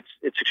 I mean, it's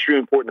extremely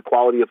important, the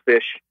quality of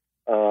fish.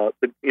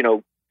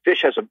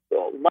 Fish has a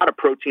lot of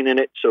protein in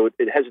it, so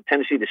it has a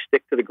tendency to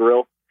stick to the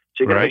grill.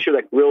 So you got to make sure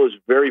that grill is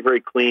very,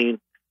 very clean.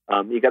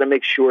 You got to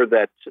make sure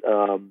that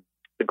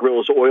the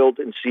grill is oiled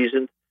and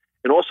seasoned.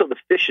 And also the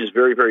fish is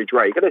very, very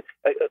dry. You got to,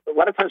 a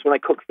lot of times when I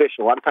cook fish,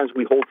 a lot of times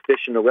we hold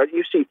fish in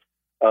you see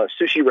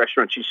sushi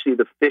restaurants, you see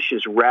the fish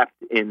is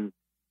wrapped in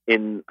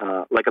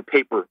like a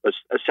paper, a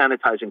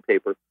sanitizing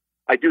paper.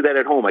 I do that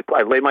at home.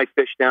 I lay my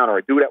fish down, or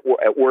I do it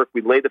at work.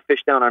 We lay the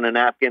fish down on a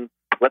napkin,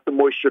 let the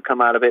moisture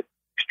come out of it.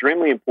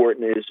 Extremely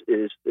important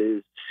is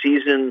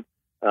season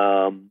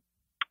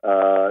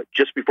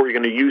just before you're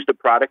going to use the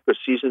product. The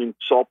seasoning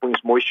salt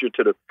brings moisture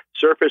to the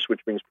surface,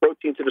 which brings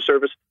protein to the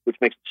surface, which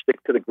makes it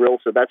stick to the grill.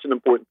 So that's an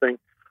important thing.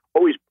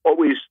 Always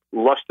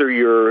luster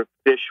your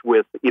fish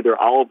with either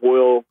olive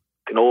oil,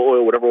 canola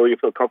oil, whatever oil you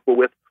feel comfortable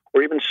with,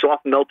 or even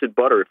soft melted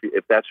butter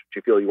if that's what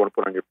you feel you want to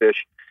put on your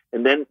fish.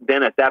 And then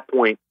at that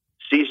point,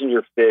 season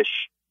your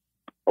fish,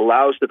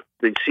 allows the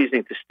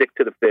seasoning to stick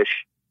to the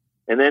fish.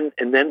 And then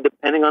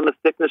depending on the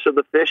thickness of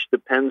the fish,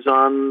 depends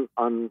on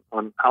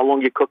how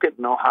long you cook it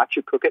and how hot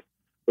you cook it.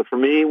 But for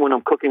me, when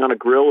I'm cooking on a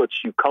grill,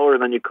 it's you color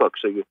and then you cook.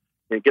 So you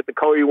get the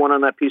color you want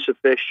on that piece of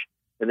fish,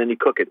 and then you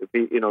cook it.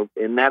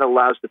 And that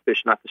allows the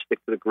fish not to stick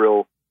to the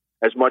grill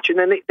as much. And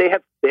then they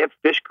have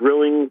fish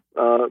grilling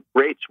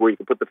grates where you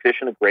can put the fish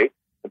in a grate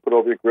and put it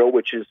over your grill,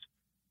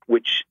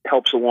 which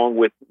helps along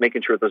with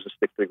making sure it doesn't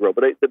stick to the grill.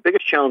 But the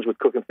biggest challenge with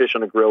cooking fish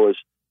on a grill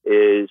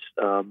is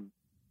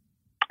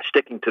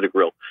sticking to the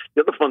grill.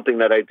 The other fun thing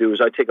that I do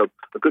is I take a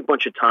good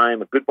bunch of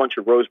thyme, a good bunch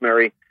of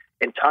rosemary,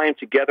 and tie them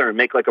together and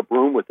make like a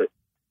broom with it.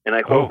 And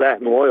I hold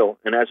that in oil.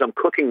 And as I'm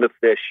cooking the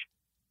fish,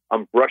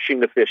 I'm brushing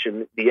the fish,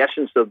 and the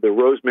essence of the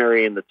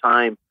rosemary and the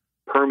thyme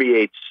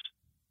permeates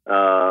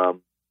the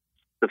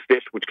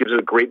fish, which gives it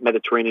a great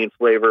Mediterranean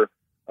flavor.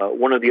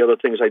 One of the other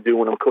things I do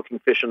when I'm cooking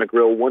fish on a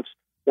grill, once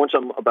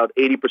I'm about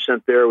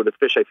 80% there with the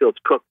fish, I feel it's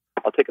cooked,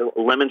 I'll take a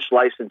lemon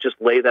slice and just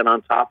lay that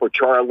on top, or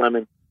char a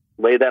lemon,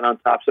 lay that on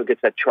top so it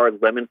gets that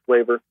charred lemon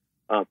flavor.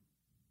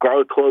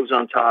 Garlic cloves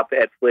on top,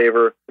 add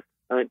flavor.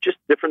 Just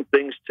different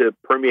things to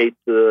permeate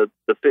the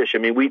fish. I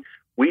mean,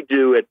 we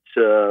do at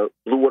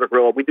Blue Water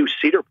Grill, we do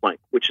cedar plank,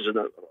 which is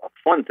a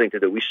fun thing to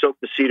do. We soak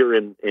the cedar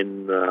in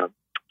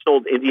it's an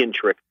old Indian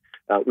trick.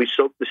 We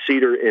soak the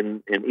cedar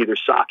in either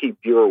sake,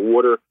 beer, or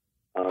water.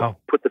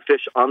 Put the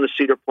fish on the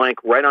cedar plank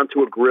right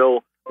onto a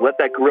grill. Let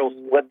that grill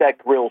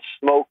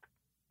smoke,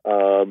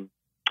 and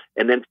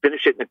then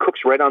finish it, and it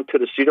cooks right onto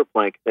the cedar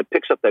plank. It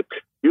picks up that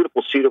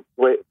beautiful cedar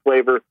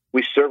flavor.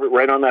 We serve it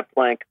right on that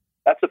plank.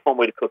 That's a fun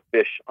way to cook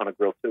fish on a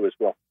grill too, as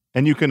well.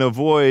 And you can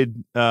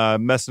avoid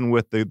messing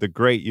with the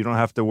grate. You don't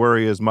have to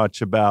worry as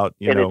much about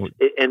what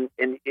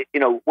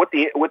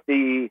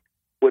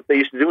they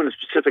used to do in the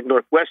Pacific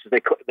Northwest is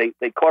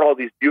they caught all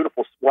these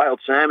beautiful wild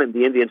salmon,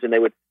 the Indians, and they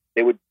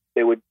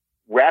would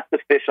wrap the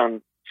fish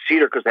on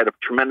cedar because they had a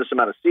tremendous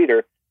amount of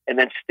cedar, and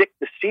then stick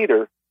the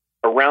cedar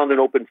around an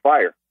open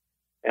fire,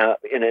 and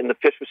the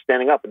fish was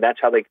standing up, and that's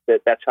how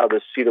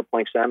the cedar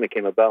plank salmon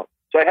came about.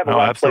 So I have a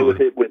lot of play with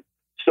it, with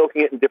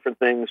soaking it in different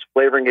things,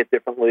 flavoring it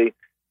differently.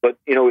 But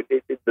the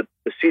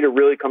cedar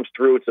really comes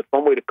through. It's a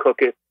fun way to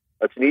cook it.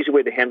 It's an easy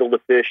way to handle the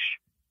fish.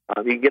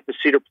 You can get the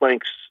cedar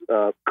planks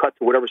cut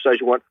to whatever size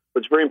you want,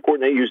 but it's very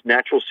important that you use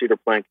natural cedar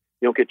plank.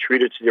 You don't get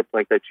treated cedar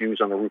plank that's used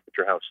on the roof of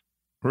your house.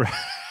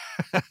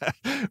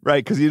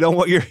 Right, because you don't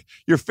want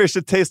your fish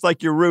to taste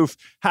like your roof.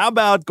 How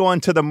about going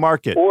to the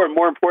market? Or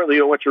more importantly,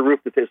 you don't want your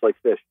roof to taste like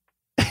fish.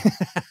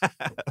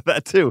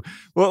 That too.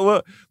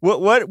 What?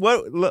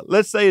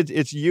 Let's say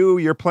it's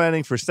you're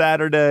planning for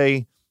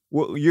Saturday.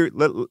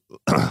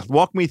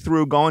 Walk me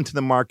through going to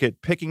the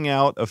market, picking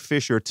out a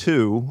fish or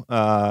two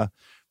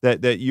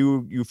that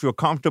you feel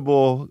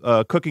comfortable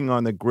cooking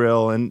on the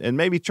grill, and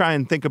maybe try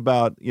and think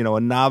about a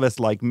novice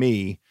like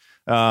me.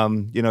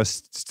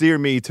 Steer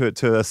me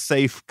to a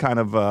safe kind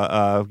of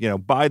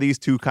buy these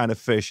two kind of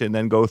fish and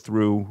then go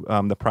through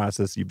the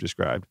process you've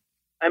described.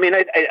 I mean,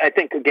 I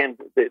think again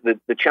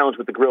the challenge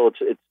with the grill,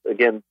 it's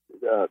again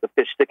the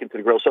fish sticking to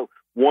the grill. So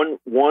one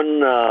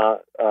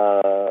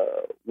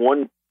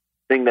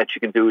thing that you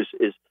can do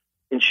is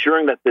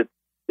ensuring that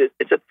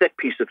it's a thick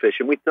piece of fish.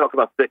 And we talk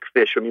about thick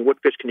fish. I mean,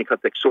 what fish can you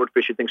cut thick?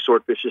 Swordfish. You think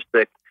swordfish is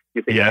thick?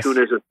 You think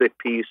tuna is a thick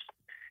piece?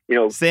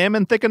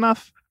 Salmon thick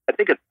enough? I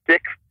think a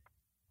thick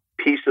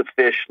piece of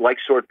fish like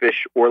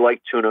swordfish or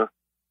like tuna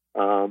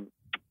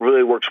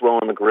really works well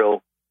on the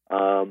grill.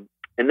 And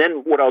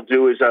then what I'll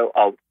do is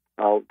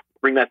I'll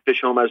bring that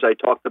fish home, as I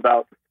talked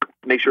about,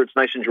 make sure it's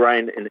nice and dry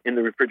and in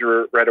the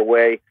refrigerator right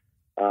away.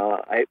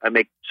 I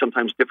make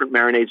sometimes different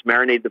marinades,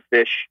 marinate the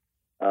fish,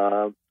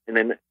 and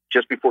then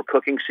just before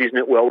cooking, season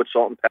it well with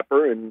salt and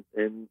pepper, and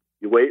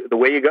the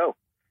way you go.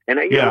 And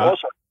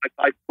also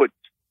I put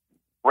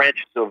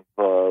branches of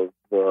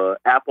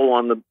apple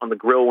on the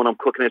grill when I'm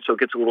cooking it, so it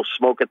gets a little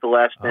smoke at the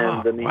last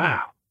end. I mean,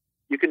 wow!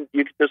 You can.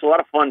 There's a lot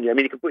of fun. I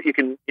mean,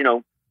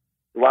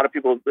 a lot of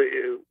people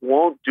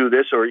won't do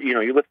this, or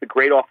you lift the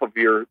grate off of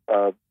your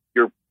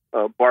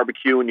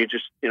barbecue, and you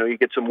just you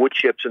get some wood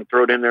chips and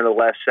throw it in there in the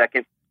last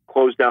second.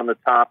 Close down the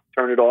top,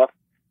 turn it off,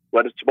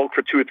 let it smoke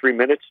for 2 or 3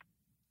 minutes.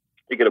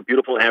 You get a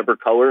beautiful amber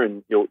color,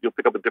 and you'll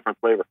pick up a different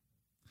flavor.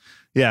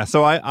 Yeah.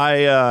 So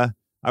I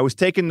was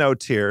taking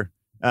notes here.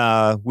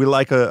 We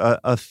like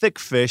a thick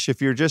fish.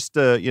 If you're just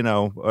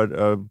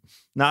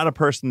not a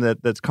person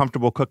that's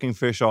comfortable cooking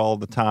fish all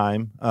the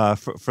time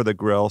for the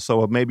grill,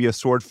 so maybe a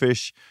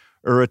swordfish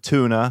or a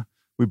tuna.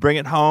 We bring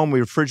it home, we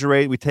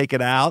refrigerate, we take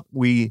it out,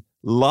 we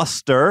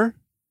luster,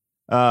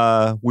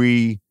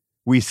 we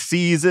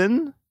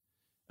season.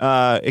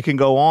 It can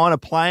go on a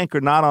plank or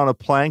not on a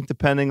plank,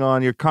 depending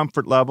on your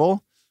comfort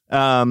level.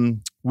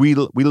 We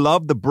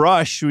love the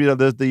brush.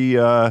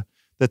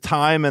 The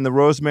thyme and the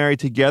rosemary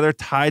together,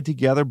 tied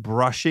together,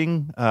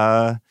 brushing.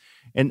 And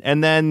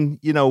then,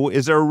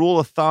 is there a rule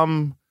of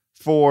thumb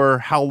for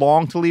how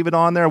long to leave it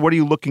on there? What are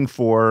you looking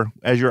for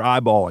as you're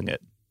eyeballing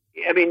it?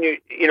 I mean,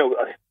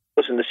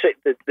 listen, the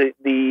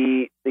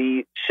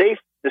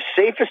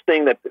safest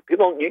thing that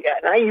people,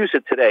 and I use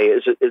it today,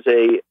 is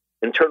a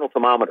internal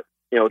thermometer.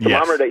 A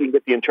thermometer that you can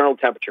get the internal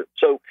temperature.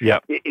 So,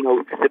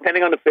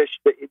 depending on the fish,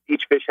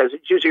 each fish has,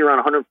 it's usually around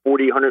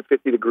 140,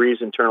 150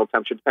 degrees internal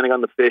temperature, depending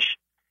on the fish.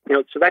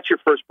 So that's your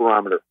first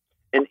barometer.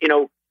 And,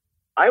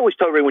 I always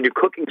tell everyone when you're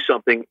cooking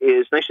something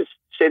is, and I should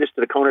say this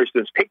to the culinary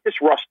students, take this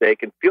raw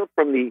steak and feel it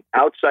from the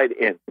outside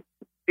in.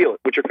 feel it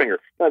with your finger.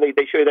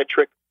 They show you that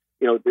trick.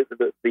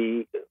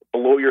 The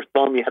below your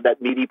thumb, you have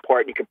that meaty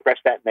part, and you can press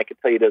that, and that can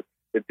tell you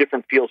the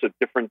different feels of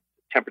different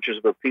temperatures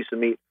of a piece of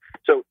meat.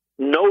 So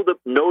know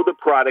the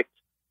product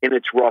in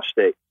its raw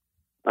state,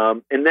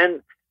 and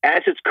then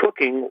as it's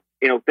cooking,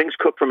 things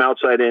cook from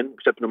outside in,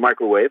 except in the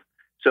microwave.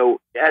 So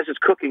as it's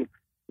cooking,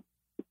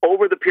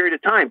 over the period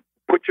of time,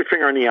 put your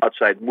finger on the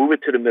outside, move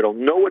it to the middle.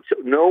 Know what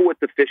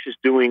the fish is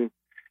doing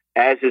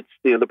as it's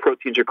the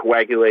proteins are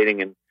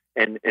coagulating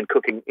and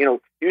cooking.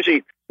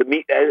 Usually the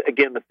meat,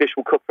 again, the fish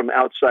will cook from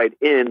outside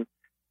in.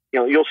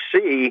 You'll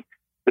see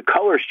the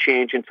colors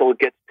change until it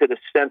gets to the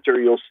center.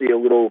 You'll see a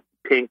little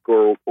pink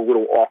or a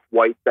little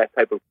off-white, that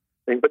type of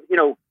thing. But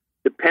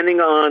depending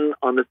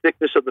on the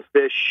thickness of the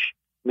fish,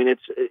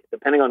 it's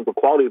depending on the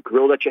quality of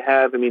grill that you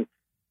have. To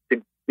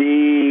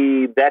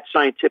be that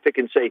scientific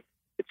and say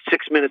it's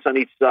 6 minutes on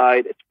each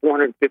side, it's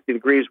 450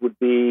 degrees would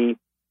be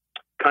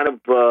kind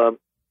of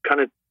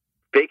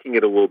faking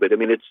it a little bit.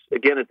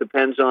 It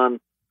depends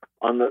on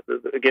the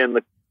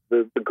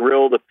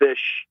grill, the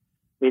fish.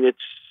 It's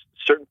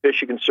certain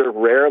fish you can serve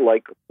rare,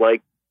 like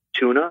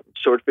tuna.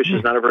 Swordfish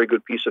is not a very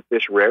good piece of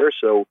fish rare,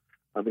 so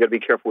you got to be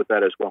careful with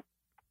that as well.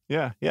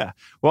 Yeah.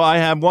 Well, I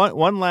have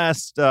one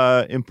last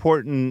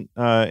important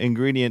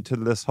ingredient to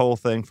this whole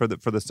thing for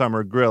the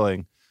summer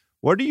grilling.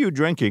 What are you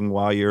drinking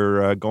while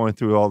you're going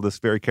through all this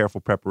very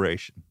careful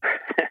preparation?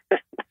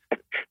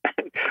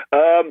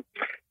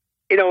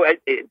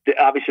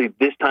 Obviously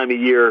this time of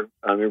year,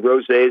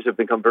 rosés have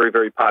become very,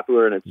 very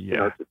popular, and it's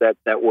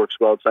that works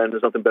well outside. And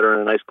there's nothing better than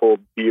a nice cold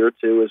beer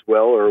too, as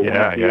well, or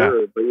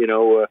beer.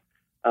 But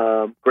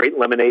great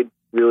lemonade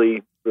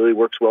really, really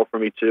works well for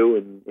me too.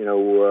 And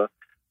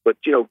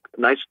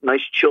nice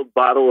chilled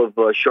bottle of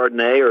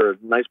Chardonnay or a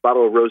nice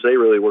bottle of rosé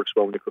really works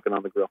well when you're cooking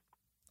on the grill.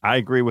 I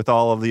agree with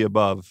all of the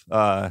above,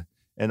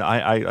 and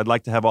I'd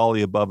like to have all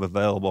the above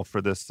available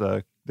for this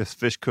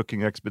fish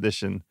cooking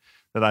expedition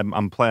that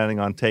I'm planning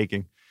on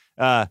taking.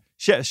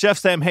 Chef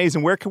Sam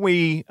Hazen, where can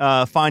we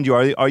find you?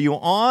 Are you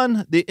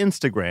on the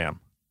Instagram?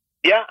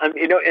 Yeah, and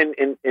you're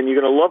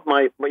gonna love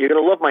my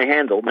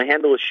handle. My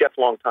handle is Chef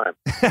Long Time.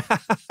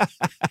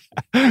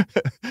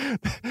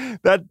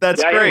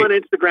 That's great. I'm on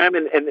Instagram,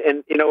 and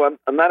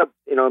I'm not a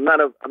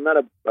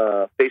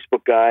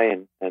Facebook guy,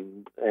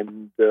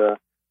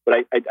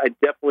 but I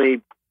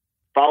definitely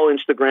follow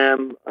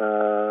Instagram.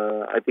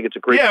 I think it's a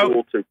great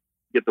tool to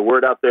get the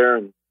word out there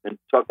and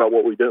talk about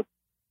what we do.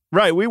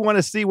 Right. We want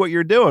to see what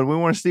you're doing. We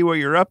want to see what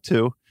you're up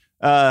to.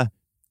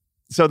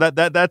 So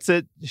that's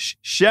it.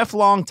 Chef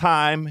Long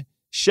Time,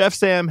 Chef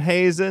Sam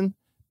Hazen,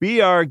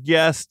 be our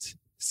guest,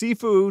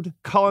 seafood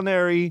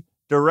culinary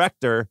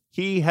director.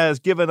 He has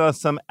given us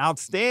some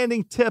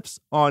outstanding tips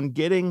on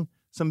getting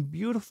some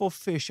beautiful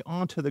fish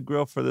onto the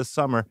grill for this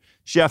summer.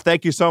 Chef,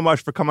 thank you so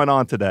much for coming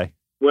on today.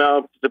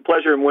 Well, it's a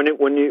pleasure. And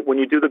when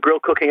you do the grill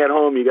cooking at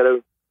home, you got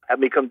to have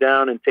me come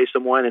down and taste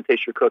some wine and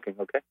taste your cooking.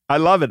 Okay. I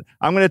love it.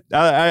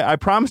 I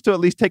promise to at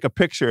least take a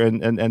picture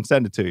and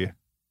send it to you.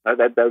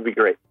 That would be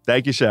great.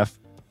 Thank you, Chef.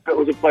 It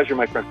was a pleasure,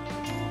 my friend.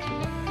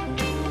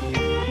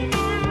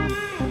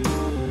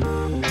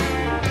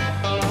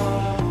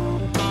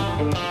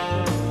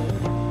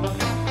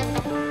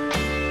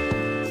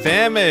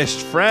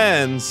 Famished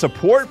friends,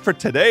 support for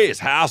today's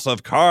House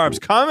of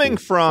Carbs coming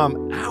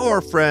from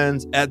our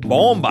friends at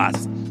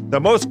Bombas, the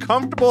most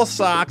comfortable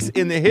socks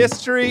in the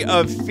history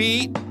of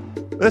feet.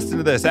 Listen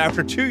to this.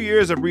 After 2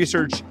 years of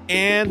research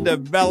and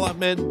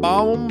development,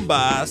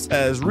 Bombas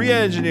has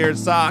re-engineered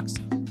socks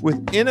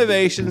with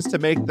innovations to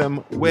make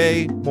them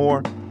way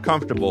more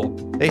comfortable.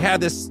 They have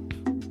this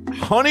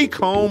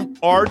honeycomb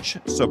arch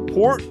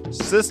support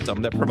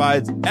system that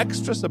provides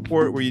extra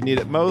support where you need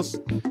it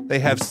most. They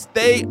have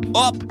stay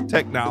up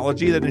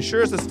technology that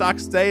ensures the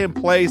socks stay in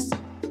place.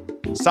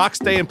 Socks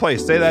stay in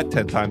place. Say that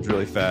 10 times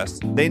really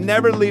fast. They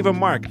never leave a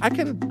mark. I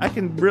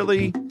can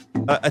really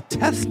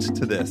attest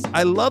to this.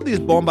 I love these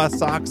Bombas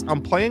socks.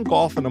 I'm playing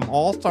golf in them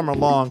all summer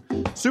long.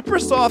 Super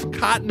soft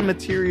cotton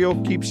material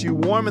keeps you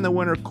warm in the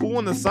winter, cool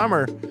in the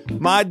summer.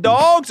 My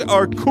dogs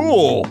are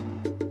cool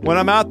when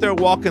I'm out there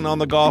walking on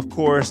the golf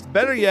course.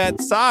 Better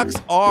yet, socks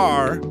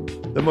are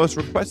the most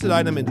requested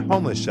item in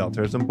homeless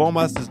shelters, and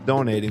Bombas is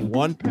donating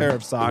 1 pair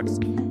of socks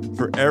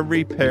for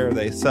every pair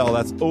they sell.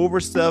 That's over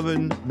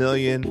 7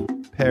 million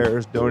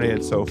pairs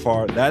donated so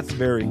far. That's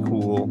very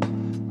cool.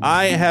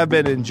 I have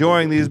been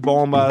enjoying these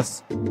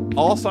Bombas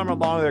all summer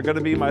long. They're going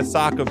to be my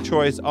sock of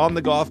choice on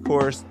the golf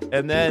course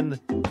and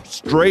then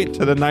straight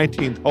to the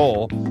 19th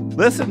hole.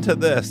 Listen to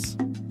this,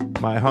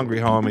 my hungry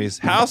homies.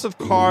 House of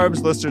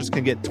Carbs listeners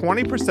can get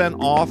 20%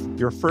 off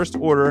your first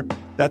order.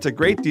 That's a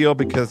great deal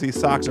because these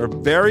socks are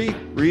very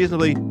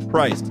reasonably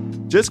priced.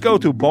 Just go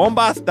to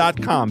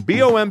bombas.com,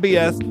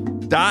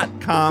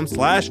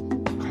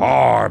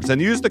 BOMBS.com/carbs,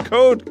 and use the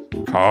code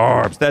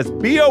CARBS. That's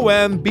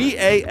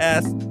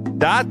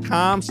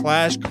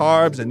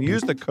BOMBAS.com/carbs, and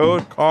use the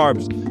code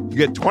CARBS. You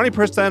get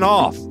 20%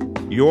 off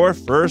your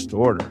first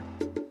order.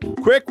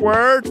 Quick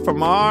word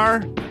from our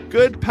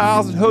good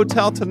pals at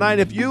Hotel Tonight.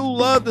 If you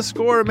love to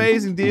score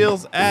amazing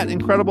deals at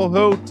incredible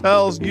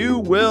hotels, you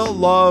will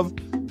love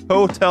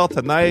Hotel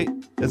Tonight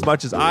as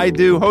much as I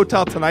do.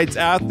 Hotel Tonight's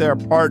out there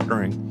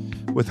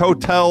partnering with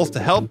hotels to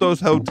help those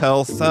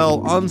hotels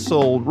sell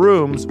unsold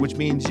rooms, which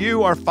means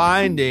you are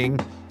finding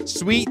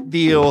sweet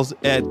deals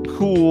at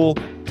cool,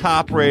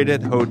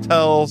 top-rated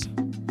hotels.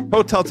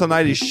 Hotel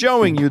Tonight is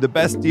showing you the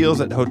best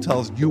deals at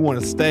hotels you want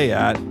to stay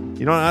at.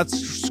 You're not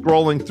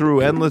scrolling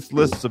through endless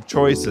lists of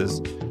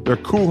choices. They're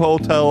cool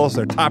hotels,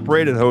 they're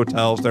top-rated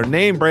hotels, they're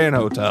name-brand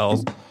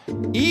hotels.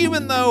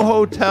 Even though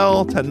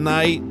Hotel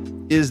Tonight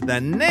is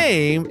the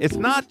name, it's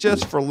not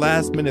just for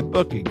last-minute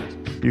bookings.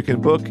 You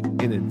can book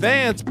in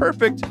advance,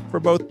 perfect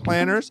for both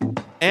planners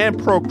and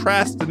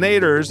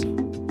procrastinators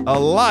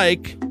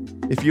alike.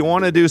 If you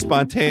want to do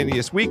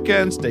spontaneous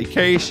weekends,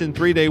 staycation,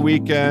 3-day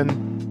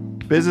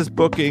weekend, business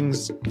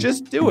bookings,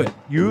 just do it.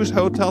 Use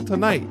Hotel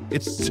Tonight.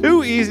 It's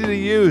too easy to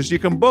use. You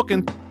can book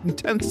in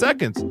 10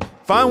 seconds.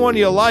 Find one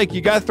you like. You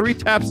got 3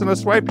 taps and a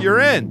swipe, you're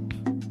in.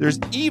 There's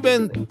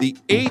even the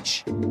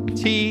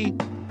HT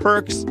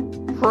Perks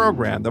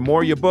program. The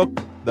more you book,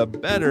 the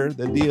better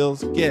the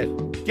deals get.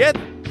 Get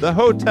the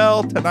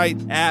Hotel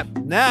Tonight app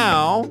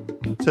now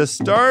to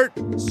start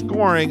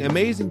scoring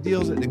amazing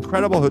deals at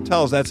incredible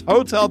hotels. That's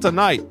Hotel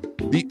Tonight,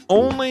 the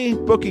only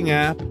booking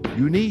app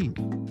you need.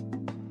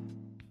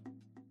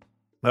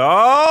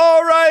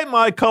 All right,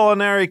 my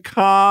culinary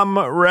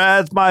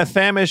comrades, my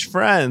famished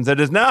friends, it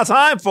is now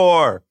time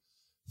for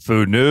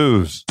Food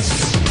News.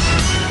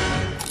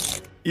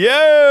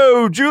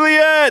 Yo,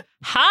 Juliet!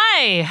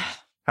 Hi.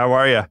 How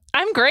are you?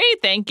 I'm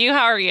great, thank you.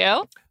 How are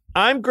you?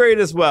 I'm great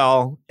as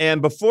well.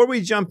 And before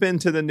we jump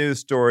into the news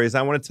stories,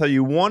 I want to tell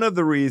you one of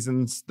the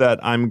reasons that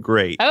I'm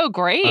great. Oh,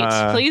 great.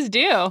 Please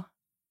do.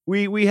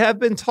 We have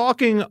been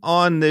talking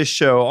on this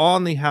show,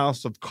 on the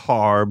House of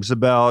Carbs,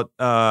 about,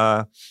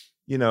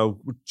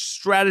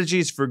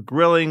 strategies for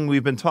grilling.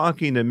 We've been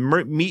talking to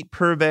meat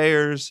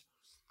purveyors.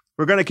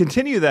 We're going to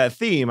continue that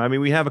theme. I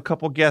mean, we have a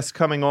couple guests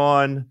coming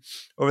on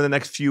over the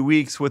next few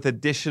weeks with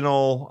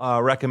additional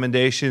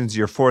recommendations,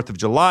 your 4th of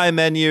July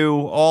menu,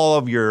 all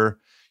of your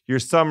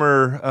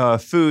summer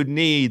food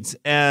needs.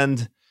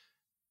 And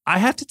I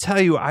have to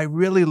tell you, I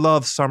really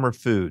love summer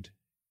food.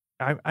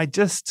 I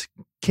just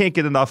can't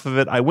get enough of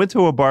it. I went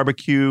to a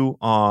barbecue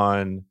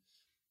on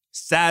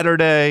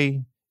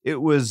Saturday.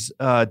 It was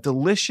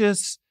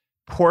delicious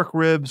pork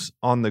ribs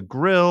on the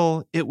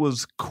grill. It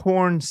was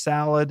corn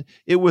salad.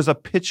 It was a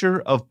pitcher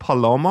of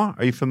Paloma.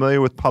 Are you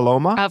familiar with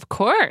Paloma? Of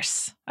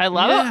course. I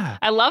love it.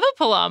 I love a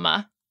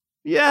Paloma.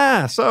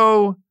 Yeah.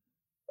 So,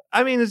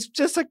 I mean, it's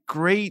just a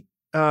great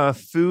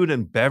food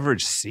and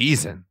beverage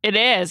season. It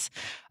is.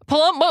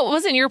 Paloma. What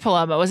was in your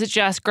Paloma? Was it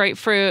just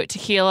grapefruit,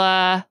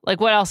 tequila? Like,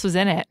 what else was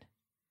in it?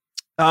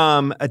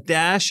 A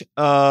dash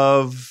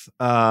of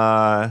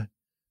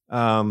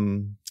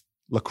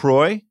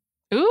LaCroix.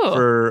 Ooh.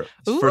 For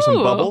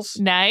some bubbles.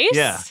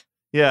 Nice.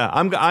 Yeah.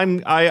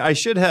 I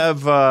should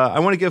have. I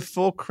want to give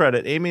full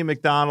credit. Amy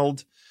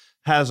McDonald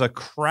has a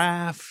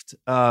craft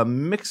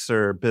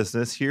mixer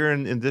business here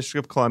in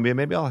District of Columbia.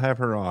 Maybe I'll have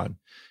her on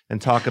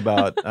and talk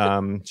about.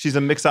 She's a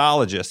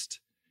mixologist,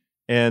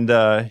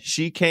 and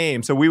she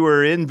came. So we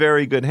were in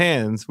very good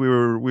hands. We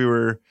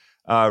were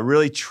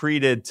really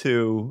treated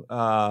to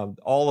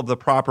all of the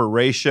proper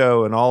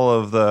ratio and all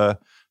of the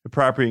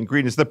proper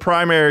ingredients, the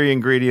primary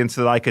ingredients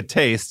that I could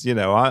taste. You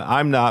know,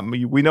 I'm not,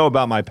 we know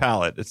about my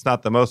palate. It's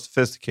not the most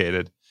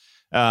sophisticated,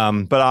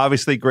 but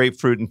obviously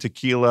grapefruit and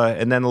tequila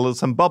and then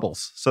some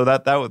bubbles. So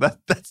that's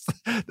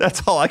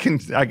all I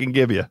can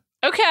give you.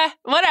 Okay,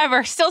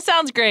 whatever. Still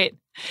sounds great.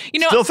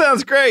 Still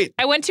sounds great.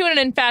 I went to an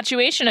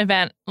infatuation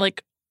event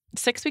like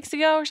 6 weeks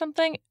ago or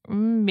something,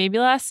 maybe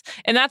less.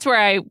 And that's where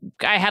I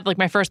had like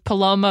my first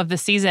Paloma of the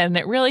season, and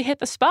it really hit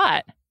the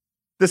spot.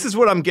 This is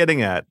what I'm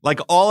getting at. Like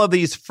all of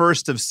these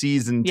first of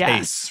season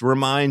tastes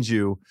remind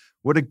you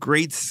what a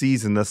great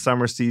season the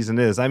summer season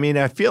is. I mean,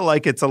 I feel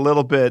like it's a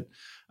little bit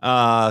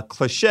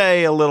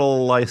cliche, a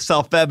little like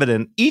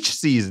self-evident. Each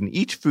season,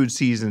 each food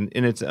season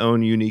in its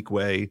own unique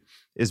way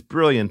is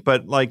brilliant,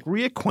 but like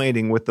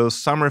reacquainting with those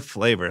summer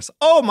flavors.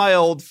 Oh, my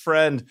old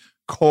friend,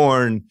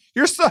 corn.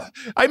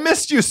 I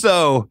missed you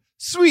so.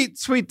 Sweet,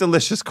 sweet,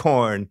 delicious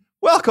corn.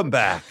 Welcome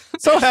back.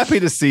 So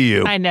happy to see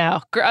you. I know.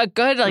 A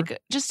good,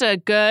 just a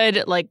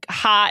good,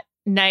 hot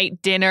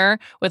night dinner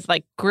with,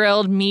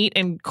 grilled meat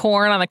and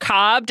corn on the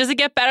cob. Does it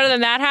get better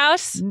than that,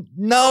 House?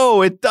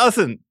 No, it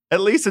doesn't. At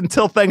least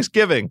until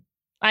Thanksgiving.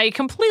 I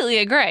completely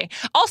agree.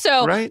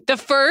 Also, the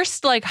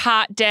first,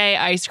 hot day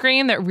ice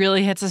cream that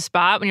really hits a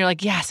spot when you're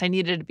like, yes, I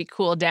needed it to be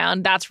cooled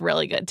down. That's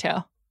really good,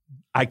 too.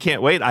 I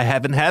can't wait. I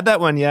haven't had that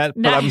one yet,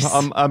 nice.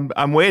 But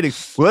I'm waiting.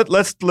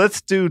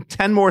 Let's do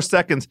 10 more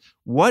seconds.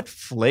 What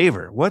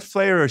flavor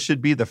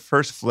should be the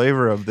first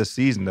flavor of the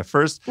season? The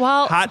first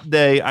hot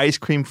day ice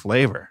cream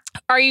flavor.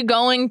 Are you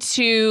going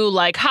to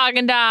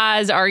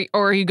Haagen-Dazs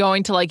or are you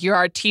going to your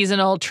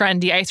artisanal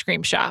trendy ice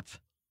cream shop?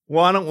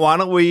 Why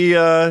don't we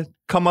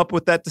come up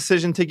with that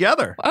decision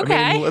together? Okay.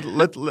 I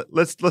mean,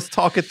 let's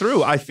talk it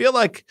through. I feel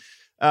like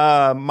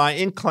my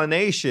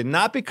inclination,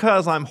 not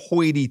because I'm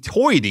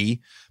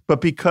hoity-toity, but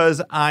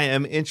because I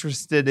am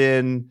interested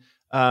in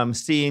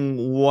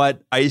seeing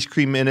what ice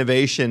cream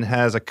innovation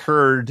has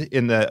occurred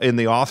in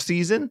the off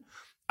season.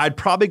 I'd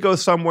probably go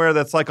somewhere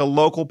that's like a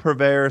local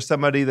purveyor,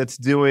 somebody that's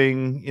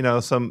doing,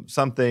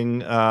 something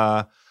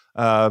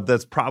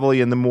that's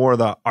probably in the more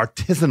the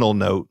artisanal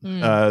note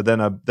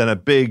than a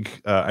big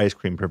ice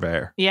cream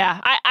purveyor. Yeah,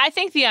 I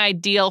think the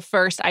ideal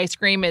first ice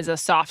cream is a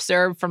soft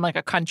serve from like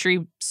a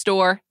country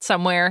store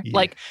somewhere. Yeah.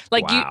 Like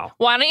Wow.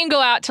 why don't you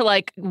go out to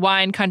like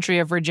wine country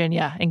of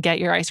Virginia and get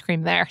your ice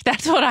cream there?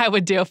 That's what I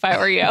would do if I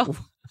were you.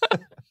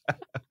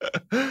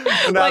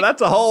 Now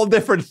that's a whole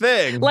different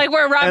thing. Like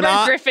where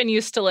Robert Griffin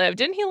used to live.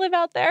 Didn't he live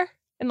out there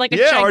in like a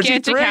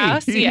gigantic RG3.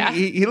 house?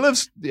 He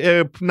lives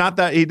not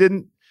that he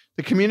didn't.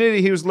 The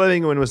community he was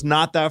living in was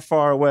not that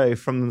far away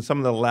from some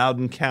of the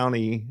Loudoun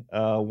County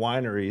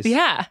wineries.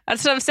 Yeah,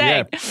 that's what I'm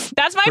saying. Yeah,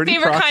 that's my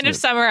favorite kind proximate. of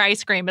summer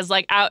ice cream is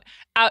like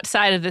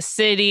outside of the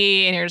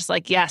city, and you're just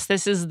like, yes,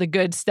 this is the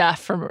good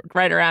stuff from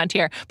right around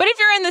here. But if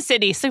you're in the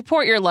city,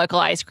 support your local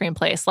ice cream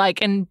place.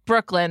 Like in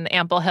Brooklyn,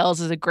 Ample Hills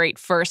is a great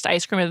first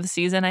ice cream of the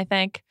season, I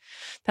think.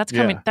 That's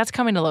coming. Yeah. That's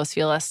coming to Los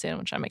Feliz soon,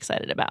 which I'm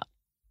excited about.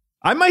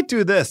 I might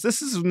do this.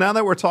 This is now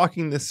that we're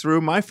talking this through.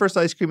 My first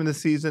ice cream of the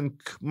season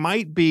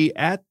might be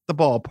at the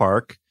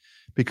ballpark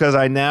because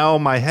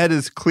my head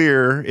is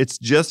clear. It's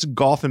just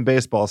golf and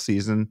baseball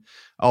season.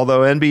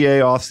 Although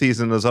NBA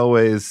offseason is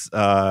always,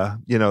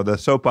 the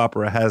soap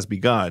opera has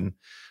begun.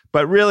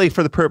 But really,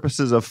 for the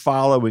purposes of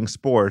following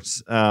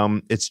sports,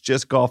 it's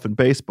just golf and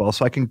baseball.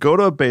 So I can go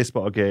to a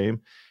baseball game,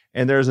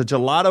 and there's a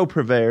gelato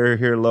purveyor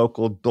here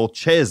local,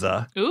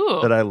 Dolcezza,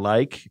 that I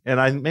like.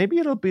 And maybe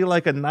it'll be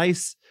like a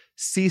nice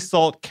sea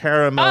salt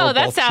caramel. Oh,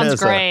 that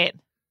sounds great.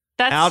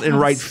 Out in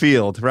right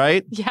field,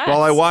 right? Yes.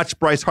 While I watch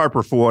Bryce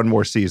Harper for one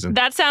more season.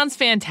 That sounds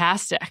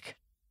fantastic.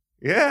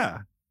 Yeah.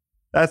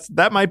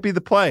 That might be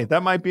the play.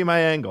 That might be my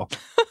angle.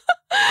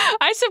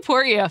 I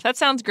support you. That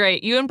sounds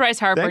great. You and Bryce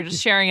Harper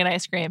just sharing an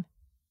ice cream.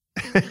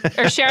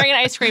 Or sharing an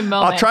ice cream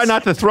moment. I'll try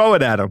not to throw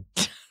it at him.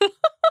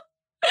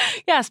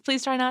 Yes,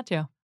 please try not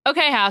to.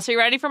 Okay, House, are you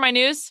ready for my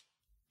news?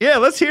 Yeah,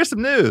 let's hear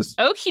some news.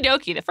 Okie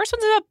dokie. The first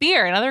one's about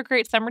beer, another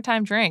great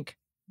summertime drink.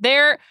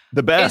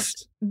 The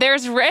best.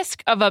 There's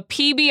risk of a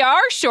PBR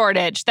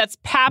shortage. That's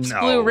Pabst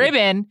Blue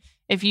Ribbon,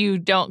 if you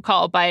don't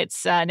call it by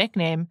its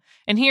nickname.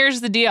 And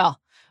here's the deal.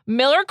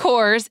 Miller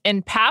Coors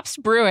and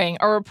Pabst Brewing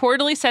are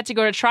reportedly set to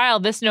go to trial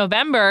this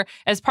November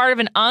as part of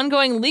an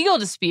ongoing legal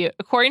dispute.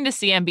 According to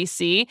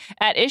CNBC,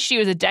 at issue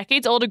is a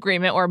decades-old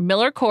agreement where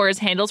Miller Coors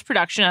handles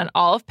production on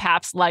all of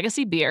Pabst's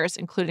legacy beers,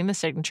 including the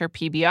signature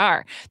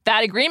PBR.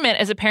 That agreement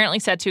is apparently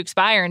set to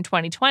expire in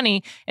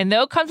 2020, and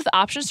though it comes with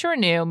options to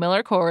renew,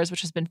 Miller Coors,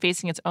 which has been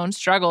facing its own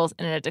struggles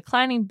in a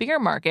declining beer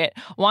market,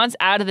 wants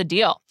out of the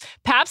deal.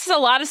 Pabst has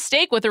a lot of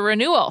stake with a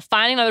renewal.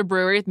 Finding another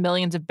brewery with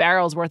millions of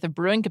barrels worth of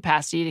brewing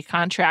capacity to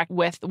contract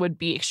with would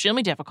be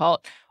extremely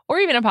difficult or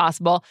even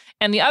impossible.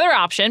 And the other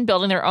option,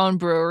 building their own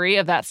brewery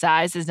of that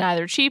size, is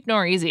neither cheap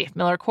nor easy. If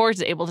Miller Coors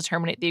is able to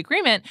terminate the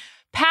agreement,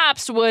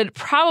 Pabst would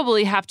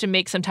probably have to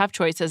make some tough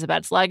choices about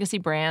its legacy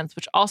brands,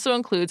 which also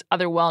includes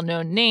other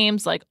well-known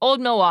names like Old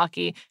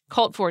Milwaukee,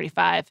 Colt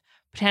 45,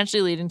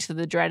 potentially leading to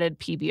the dreaded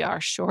PBR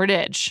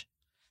shortage.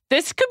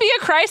 This could be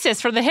a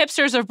crisis for the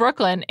hipsters of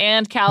Brooklyn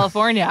and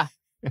California.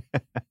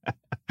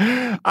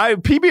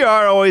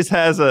 PBR always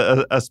has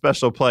a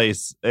special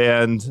place,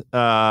 and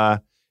I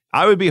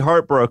would be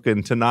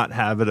heartbroken to not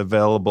have it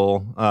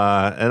available.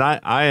 And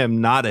I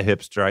am not a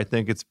hipster. I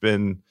think it's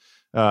been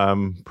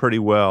pretty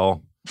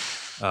well.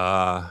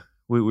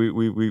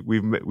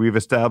 We've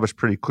established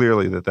pretty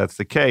clearly that that's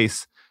the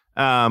case.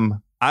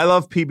 I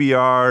love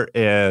PBR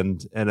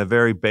and a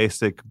very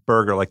basic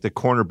burger like the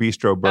Corner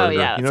Bistro burger.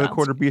 Yeah, you know the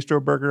Corner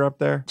Bistro burger up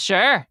there?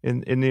 Sure.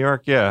 In New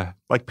York, yeah.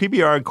 Like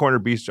PBR and Corner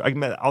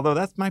Bistro. Although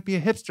that might be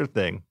a hipster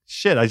thing.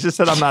 Shit, I just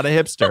said I'm not a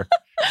hipster.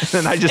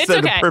 And I just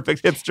said the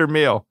perfect hipster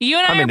meal. You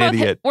and I I'm are an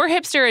idiot. We're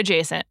hipster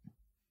adjacent.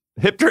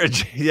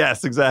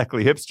 Yes,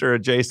 exactly. Hipster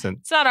adjacent.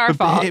 It's not our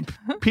fault.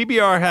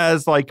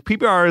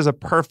 PBR is a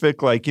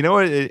perfect,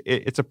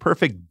 it's a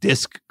perfect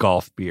disc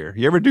golf beer.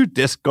 You ever do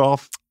disc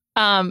golf?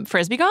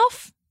 Frisbee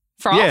golf?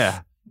 Frolf?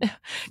 Yeah.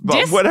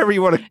 Whatever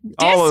you want to,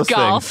 all those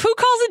golf. things. Who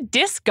calls it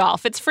disc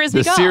golf? It's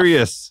frisbee golf.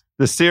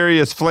 The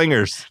serious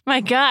flingers.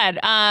 My God.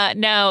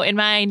 No, in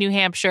my New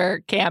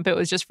Hampshire camp, it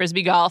was just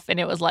frisbee golf.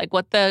 And it was like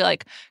what the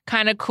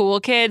kind of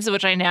cool kids,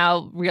 which I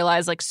now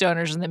realize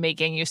stoners in the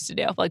making used to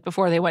do,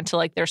 before they went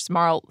to their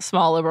small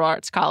liberal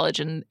arts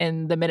college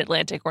in the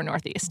mid-Atlantic or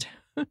Northeast.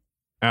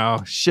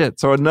 Oh, shit.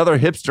 So another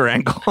hipster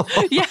angle.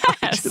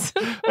 Yes.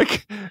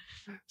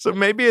 So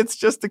maybe it's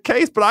just the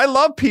case, but I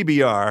love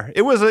PBR.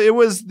 It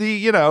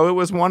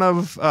was one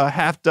of a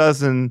half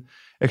dozen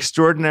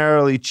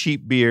extraordinarily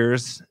cheap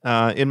beers.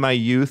 In my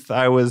youth,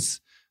 I was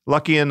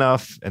lucky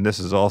enough, and this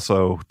is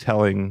also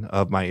telling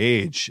of my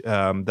age,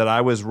 that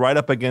I was right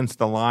up against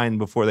the line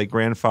before they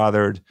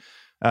grandfathered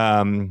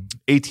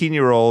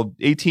 18-year-old.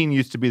 18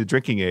 used to be the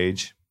drinking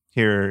age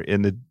here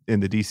in the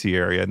DC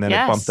area, and then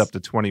it bumped up to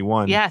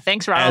 21. Yeah,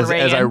 thanks, Ronald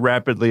Reagan. As I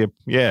rapidly,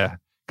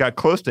 got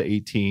close to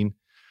 18.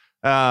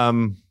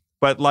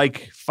 but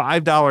like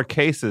 $5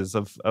 cases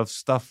of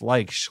stuff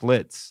like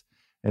Schlitz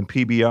and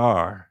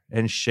PBR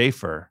and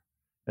Schaefer.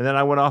 And then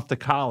I went off to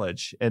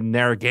college, and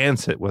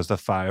Narragansett was the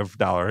 $5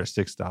 or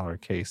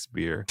 $6 case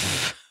beer.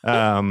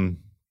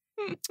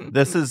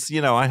 This is,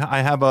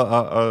 I have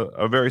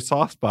a very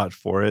soft spot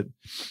for it,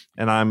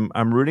 and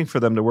I'm rooting for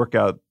them to work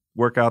out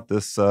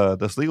this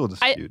legal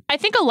dispute. I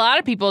think a lot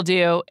of people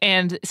do,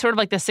 and sort of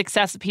like the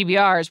success of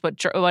PBR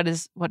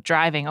is what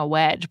driving a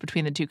wedge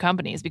between the two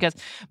companies. Because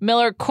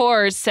Miller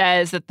Coors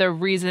says that the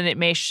reason it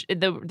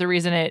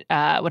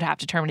would have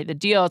to terminate the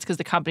deal is because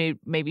the company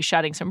may be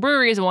shutting some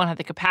breweries and won't have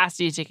the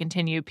capacity to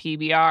continue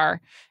PBR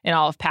in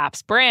all of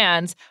Pabst's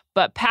brands.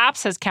 But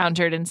Pabst has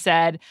countered and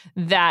said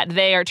that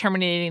they are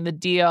terminating the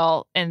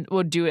deal and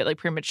would do it like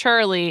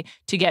prematurely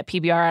to get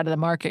PBR out of the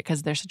market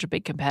because they're such a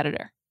big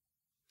competitor.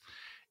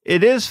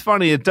 It is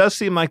funny. It does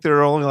seem like there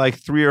are only like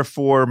 3 or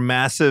 4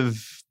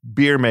 massive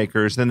beer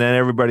makers, and then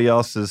everybody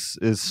else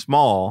is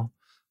small.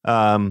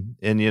 In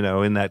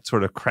that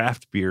sort of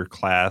craft beer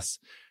class.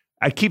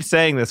 I keep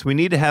saying this. We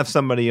need to have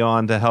somebody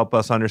on to help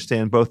us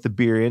understand both the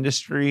beer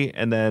industry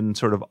and then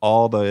sort of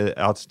all the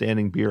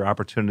outstanding beer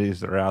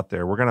opportunities that are out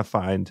there. We're going to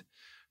find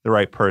the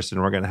right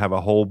person. We're going to have a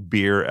whole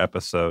beer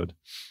episode.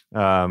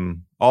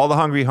 All the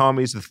hungry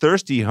homies, the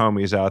thirsty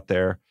homies out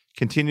there,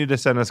 continue to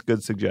send us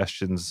good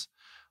suggestions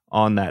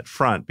on that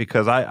front,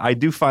 because I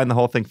do find the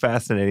whole thing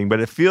fascinating.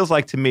 But it feels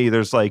like to me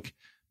there's like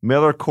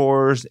Miller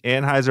Coors,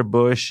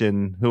 Anheuser-Busch,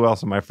 and who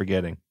else am I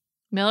forgetting?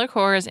 Miller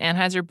Coors,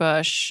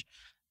 Anheuser-Busch,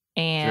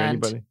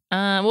 and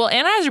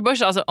Anheuser-Busch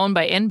is also owned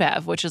by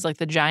InBev, which is like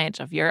the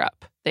giant of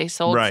Europe. They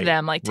sold to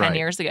them like 10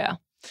 years ago.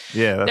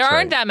 Yeah, that's there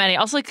aren't that many.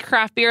 Also, like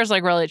craft beer is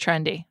like really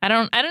trendy. I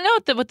don't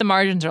know what the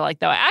margins are like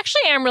though. I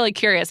actually am really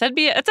curious.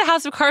 It's a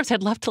House of Carbs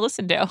I'd love to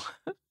listen to.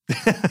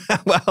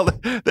 Well,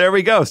 there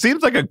we go.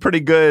 Seems like a pretty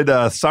good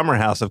summer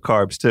House of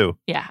Carbs, too.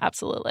 Yeah,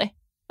 absolutely.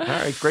 All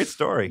right. Great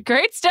story.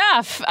 Great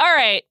stuff. All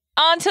right.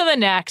 On to the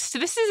next.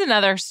 This is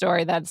another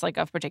story that's like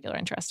of particular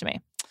interest to me.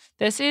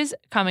 This is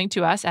coming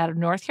to us out of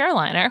North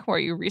Carolina, where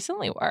you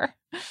recently were.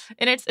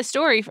 And it's a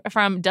story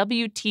from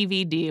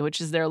WTVD,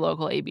 which is their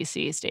local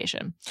ABC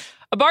station.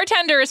 A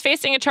bartender is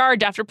facing a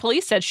charge after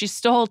police said she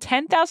stole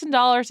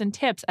 $10,000 in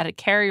tips at a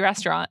Cary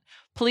restaurant.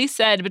 Police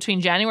said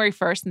between January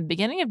 1st and the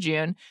beginning of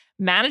June,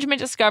 management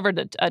discovered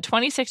that a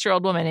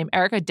 26-year-old woman named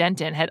Erica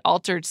Denton had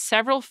altered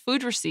several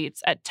food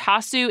receipts at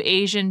Tasu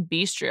Asian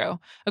Bistro.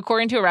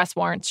 According to arrest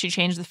warrants, she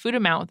changed the food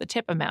amount with the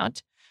tip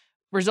amount,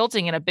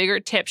 resulting in a bigger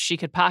tip she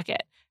could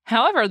pocket.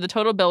 However, the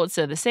total bill would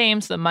stay the same,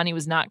 so the money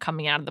was not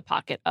coming out of the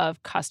pocket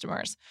of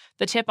customers.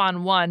 The tip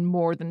on one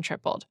more than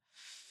tripled.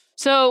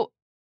 So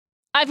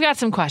I've got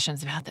some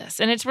questions about this,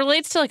 and it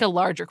relates to like a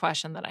larger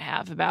question that I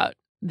have about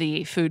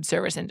the food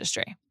service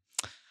industry.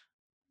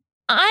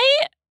 I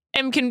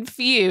am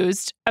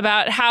confused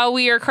about how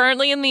we are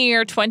currently in the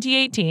year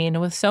 2018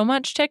 with so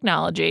much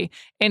technology,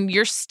 and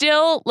you're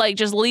still like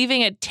just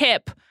leaving a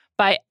tip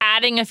by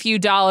adding a few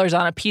dollars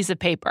on a piece of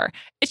paper.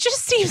 It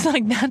just seems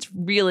like that's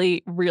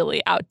really,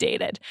 really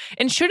outdated.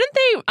 And shouldn't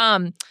you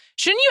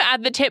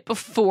add the tip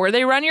before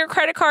they run your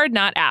credit card,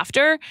 not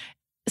after?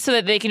 So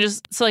that they can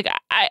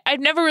I've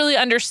never really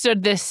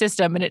understood this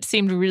system, and it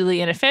seemed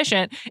really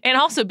inefficient. And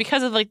also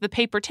because of like the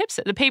paper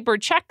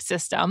check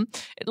system,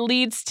 it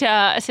leads to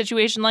a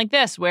situation like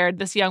this where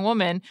this young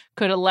woman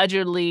could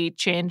allegedly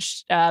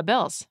change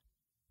bills.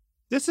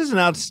 This is an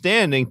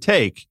outstanding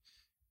take.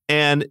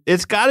 And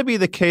it's got to be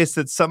the case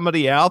that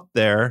somebody out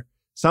there,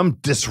 some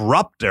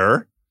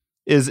disruptor,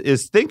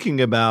 is thinking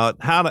about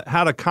how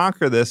to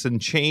conquer this and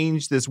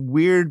change this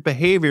weird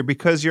behavior,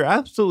 because you're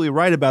absolutely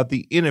right about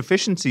the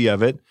inefficiency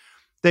of it.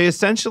 They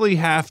essentially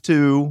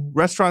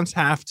restaurants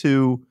have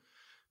to,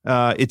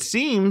 it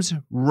seems,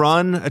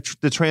 run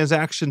the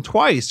transaction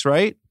twice,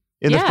 right?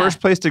 In the first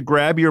place to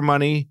grab your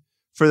money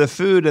for the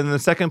food, and in the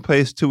second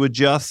place to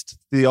adjust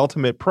the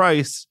ultimate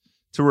price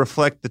to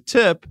reflect the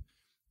tip.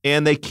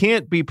 And they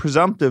can't be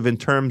presumptive in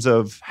terms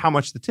of how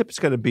much the tip is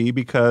going to be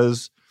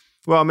because,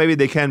 well, maybe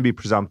they can be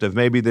presumptive.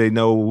 Maybe they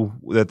know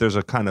that there's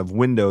a kind of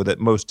window that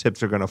most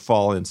tips are going to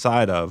fall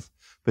inside of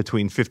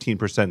between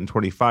 15% and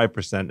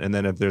 25%. And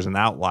then if there's an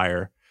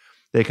outlier,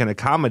 they can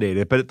accommodate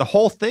it. But the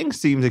whole thing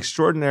seems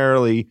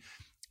extraordinarily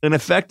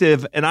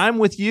ineffective. And I'm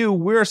with you.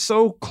 We're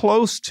so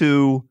close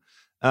to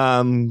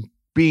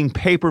being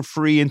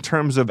paper-free in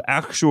terms of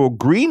actual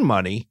green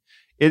money.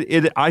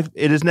 It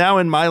is now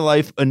in my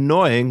life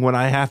annoying when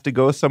I have to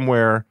go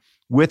somewhere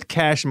with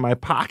cash in my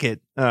pocket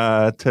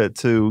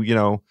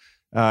to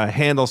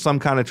handle some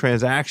kind of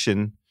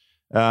transaction.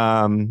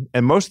 And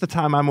most of the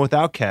time I'm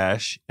without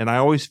cash, and I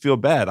always feel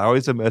bad. I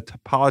always am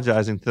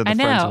apologizing to the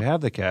friends who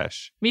have the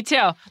cash. Me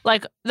too.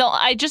 Like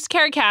I just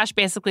carry cash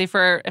basically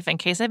in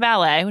case I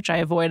valet, which I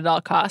avoid at all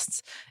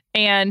costs.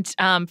 And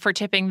for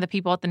tipping the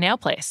people at the nail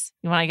place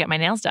when I get my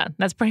nails done.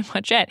 That's pretty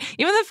much it.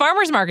 Even the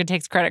farmer's market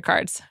takes credit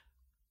cards.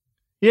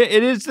 Yeah,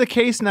 it is the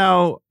case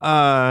now.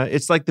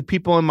 It's like the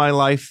people in my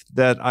life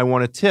that I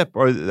want to tip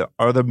are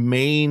the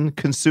main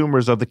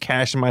consumers of the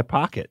cash in my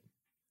pocket.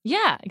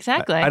 Yeah,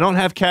 exactly. I don't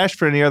have cash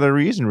for any other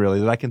reason, really,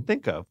 that I can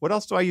think of. What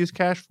else do I use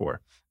cash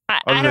for?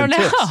 I don't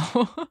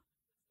know.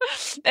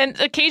 And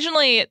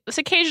occasionally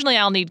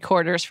I'll need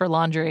quarters for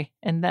laundry,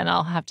 and then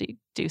I'll have to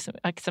do some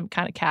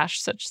kind of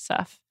cash such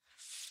stuff.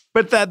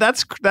 But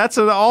that's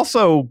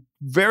also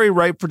very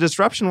ripe for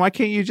disruption. Why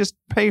can't you just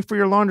pay for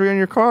your laundry on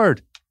your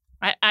card?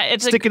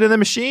 Stick it in the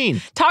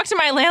machine. Talk to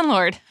my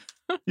landlord.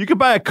 You could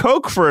buy a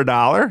Coke for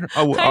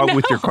 $1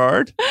 with your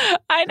card.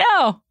 I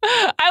know.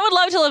 I would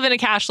love to live in a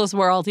cashless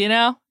world,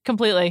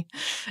 completely.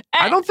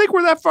 I don't think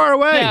we're that far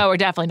away. No, we're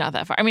definitely not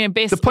that far. I mean,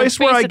 the place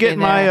where I get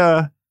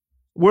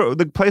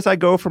the place I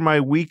go for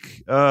my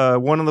week,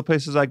 one of the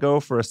places I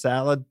go for a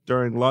salad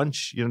during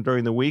lunch,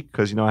 during the week,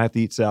 because, I have to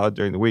eat salad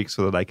during the week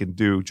so that I can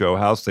do Joe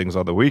House things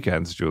on the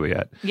weekends,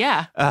 Juliet.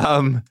 Yeah.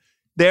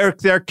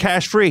 They're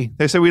cash free.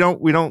 They say we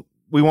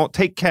won't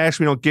take cash.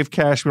 We don't give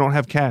cash. We don't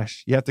have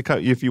cash. You have to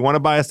if you want to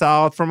buy a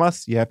salad from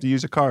us, you have to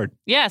use a card.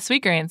 Yeah,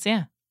 Sweetgreens.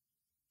 Yeah.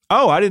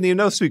 Oh, I didn't even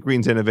know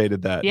Sweetgreens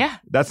innovated that. Yeah.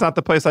 That's not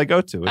the place I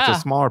go to. It's a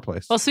smaller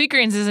place. Well,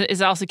 Sweetgreens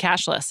is also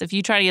cashless. If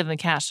you try to give them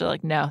cash, they're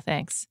like, no,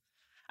 thanks.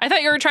 I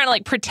thought you were trying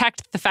to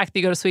protect the fact that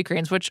you go to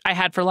Sweetgreens, which I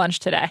had for lunch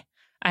today.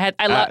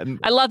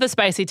 I love the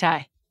spicy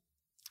Thai.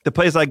 The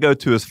place I go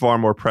to is far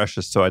more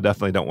precious, so I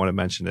definitely don't want to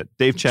mention it.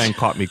 Dave Chang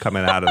caught me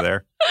coming out of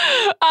there.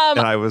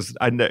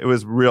 And it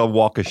was real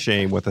walk of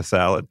shame with a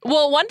salad.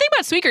 Well, one thing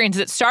about Sweetgreens is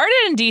it started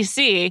in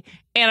D.C.,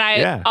 and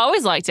I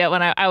always liked it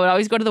when I would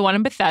always go to the one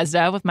in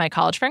Bethesda with my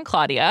college friend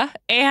Claudia.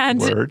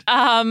 And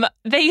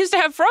they used to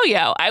have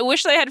froyo. I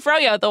wish they had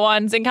froyo at the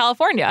ones in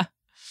California.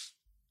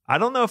 I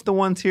don't know if the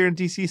ones here in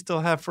D.C. still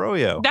have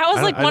froyo. That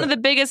was one of the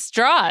biggest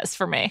draws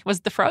for me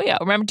was the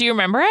froyo. Do you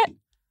remember it?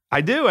 I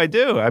do.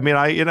 I mean,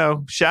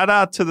 shout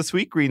out to the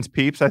Sweetgreens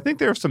peeps. I think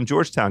there are some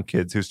Georgetown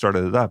kids who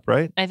started it up,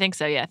 right? I think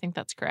so. Yeah, I think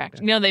that's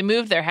correct. They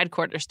moved their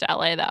headquarters to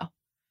LA, though.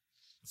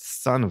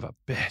 Son of a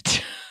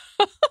bitch.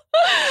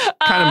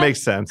 Kind of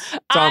makes sense.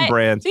 It's on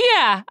brand.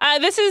 Yeah.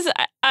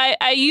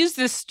 I used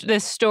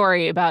this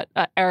story about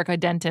Erica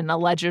Denton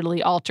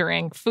allegedly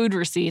altering food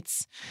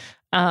receipts.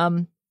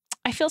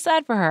 I feel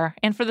sad for her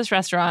and for this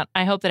restaurant.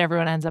 I hope that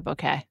everyone ends up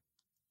okay.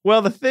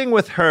 Well, the thing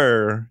with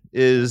her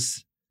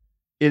is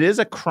it is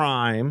a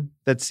crime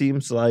that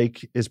seems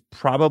like is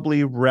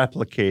probably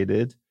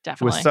replicated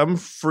with some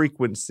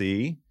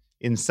frequency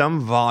in some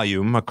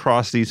volume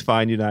across these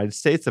fine United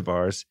States of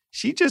ours.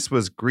 She just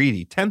was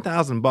greedy.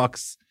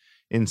 $10,000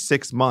 in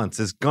 6 months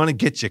is going to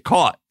get you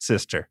caught,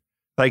 sister.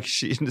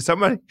 She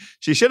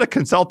should have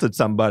consulted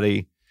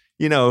somebody,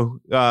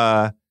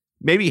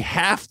 maybe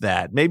half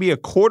that, maybe a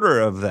quarter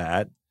of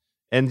that,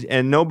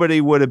 and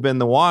nobody would have been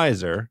the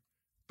wiser.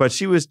 But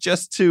she was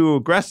just too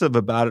aggressive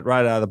about it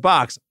right out of the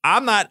box.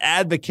 I'm not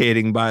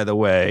advocating, by the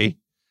way,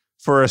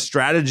 for a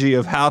strategy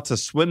of how to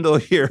swindle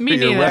your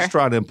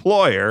restaurant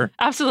employer.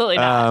 Absolutely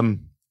not.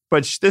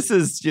 But this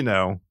is,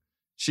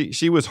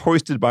 she was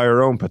hoisted by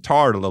her own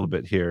petard a little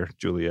bit here,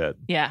 Juliet.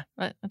 Yeah,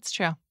 that's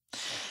true.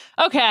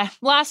 Okay,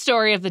 last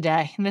story of the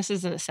day. And this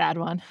is a sad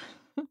one.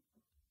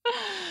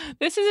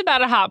 This is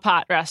about a hot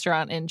pot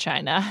restaurant in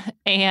China.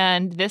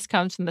 And this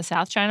comes from the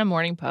South China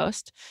Morning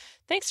Post.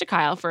 Thanks to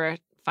Kyle for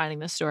finding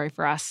this story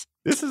for us.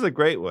 This is a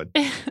great one.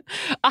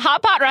 A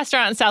hot pot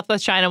restaurant in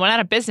Southwest China went out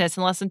of business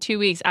in less than 2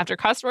 weeks after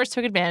customers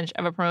took advantage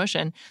of a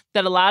promotion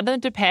that allowed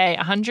them to pay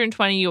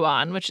 120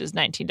 yuan, which is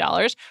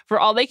 $19, for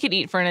all they could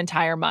eat for an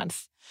entire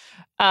month.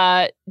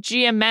 Jia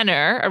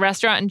Menor, a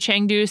restaurant in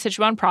Chengdu,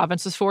 Sichuan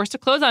province, was forced to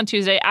close on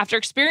Tuesday after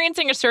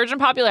experiencing a surge in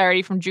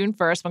popularity from June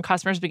 1st when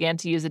customers began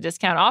to use a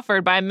discount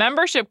offered by a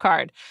membership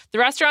card. The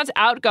restaurant's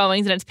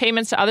outgoings and its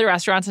payments to other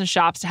restaurants and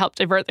shops to help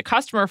divert the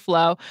customer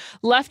flow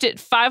left it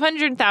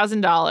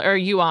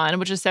 $500,000 yuan,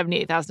 which is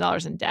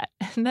 $78,000 in debt.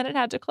 And then it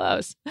had to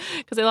close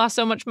because they lost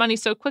so much money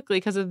so quickly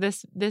because of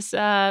this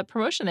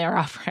promotion they were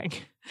offering.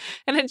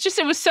 And it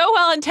was so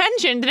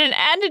well-intentioned and it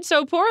ended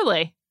so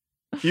poorly.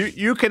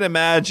 You can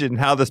imagine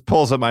how this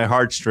pulls at my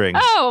heartstrings.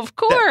 Oh, of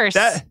course.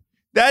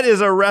 That is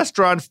a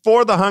restaurant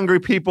for the hungry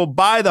people,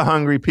 by the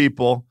hungry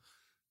people.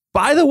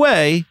 By the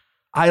way,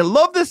 I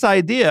love this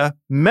idea.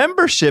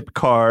 Membership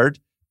card,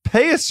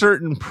 pay a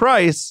certain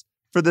price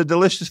for the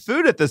delicious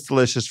food at this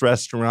delicious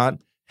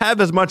restaurant.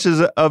 Have as much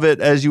of it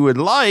as you would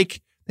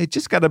like. They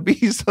just got to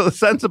be so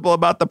sensible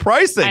about the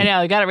pricing. I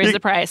know. You got to raise the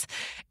price.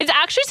 It's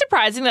actually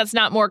surprising that's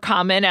not more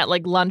common at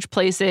lunch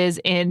places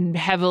in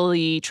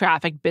heavily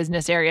trafficked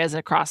business areas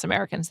across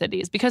American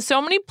cities, because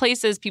so many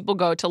places people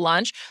go to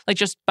lunch,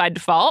 just by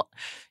default.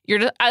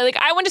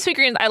 I went to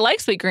Sweetgreens. I like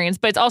Sweetgreens,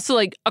 but it's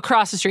also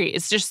across the street.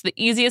 It's just the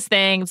easiest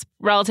thing. It's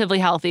relatively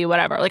healthy,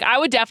 whatever. I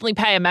would definitely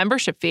pay a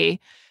membership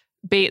fee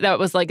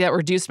that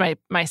reduced my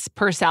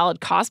per salad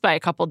cost by a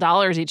couple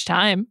dollars each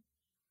time.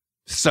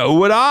 So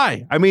would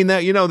I. I mean,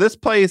 this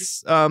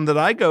place that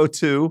I go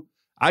to,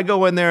 I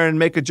go in there and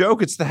make a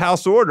joke. It's the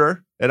house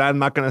order. And I'm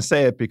not going to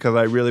say it because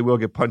I really will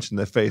get punched in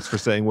the face for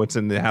saying what's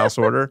in the house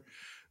order.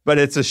 But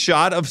it's a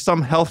shot of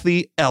some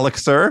healthy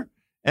elixir.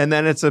 And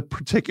then it's a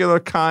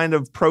particular kind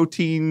of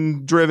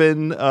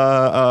protein-driven,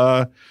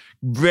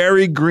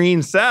 very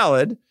green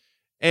salad.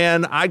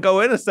 And I go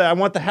in and say, I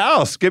want the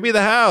house. Give me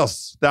the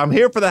house. I'm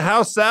here for the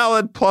house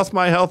salad plus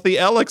my healthy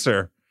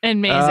elixir.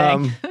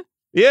 Amazing.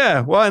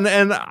 Yeah. Well,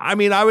 and I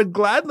mean, I would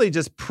gladly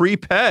just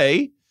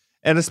prepay.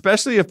 And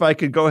especially if I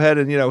could go ahead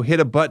and, hit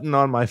a button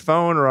on my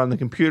phone or on the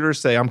computer,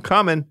 say, I'm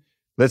coming.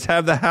 Let's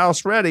have the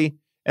house ready.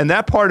 And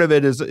that part of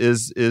it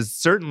is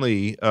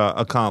certainly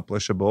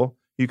accomplishable.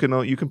 You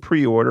can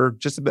pre-order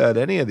just about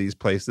any of these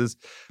places,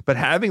 but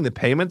having the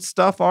payment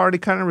stuff already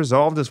kind of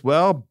resolved as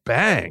well,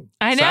 bang!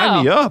 I know.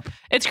 Sign me up.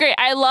 It's great.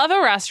 I love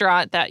a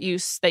restaurant that you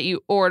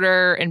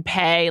order and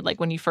pay like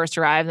when you first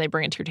arrive, and they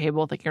bring it to your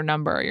table with like your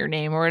number or your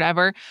name or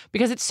whatever,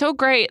 because it's so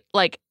great.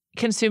 Like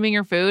consuming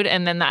your food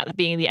and then that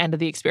being the end of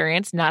the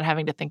experience, not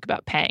having to think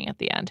about paying at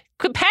the end.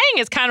 Paying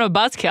is kind of a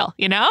buzzkill,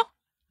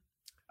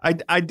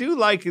 I do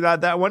like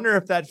that. I wonder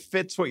if that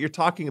fits what you're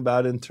talking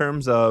about in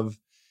terms of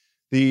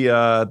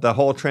the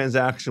whole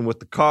transaction with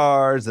the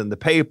cards and the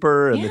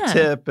paper and the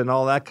tip and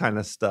all that kind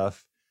of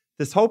stuff.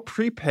 This whole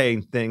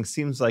prepaying thing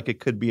seems like it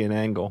could be an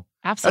angle.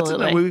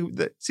 Absolutely.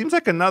 That seems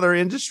like another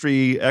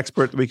industry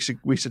expert that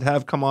we should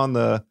have come on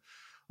the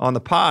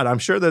pod. I'm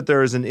sure that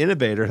there is an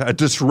innovator, a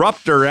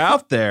disruptor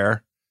out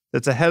there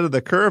that's ahead of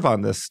the curve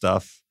on this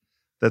stuff.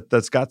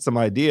 That's got some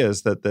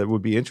ideas that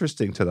would be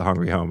interesting to the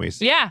Hungry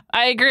Homies. Yeah,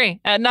 I agree.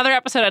 Another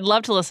episode I'd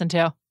love to listen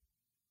to.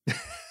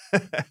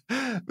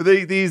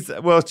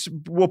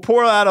 We'll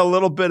pour out a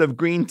little bit of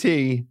green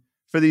tea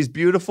for these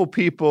beautiful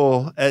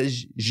people at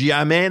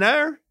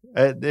Xiamen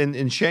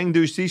in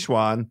Chengdu,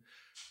 Sichuan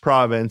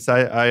province.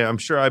 I'm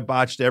sure I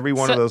botched every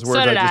one of those words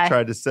I just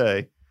tried to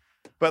say.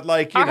 But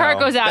our heart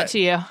goes out to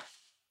you.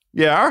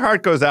 Yeah, our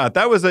heart goes out.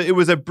 It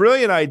was a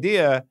brilliant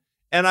idea.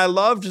 And I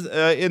loved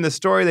in the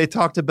story they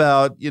talked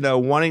about,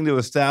 wanting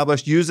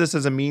to use this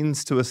as a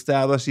means to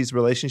establish these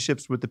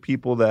relationships with the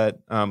people that,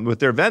 with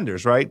their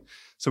vendors, right?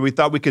 So we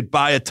thought we could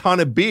buy a ton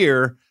of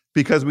beer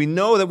because we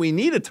know that we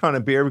need a ton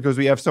of beer because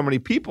we have so many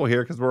people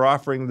here because we're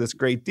offering this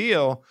great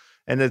deal.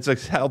 And it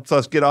helps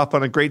us get off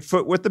on a great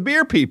foot with the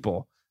beer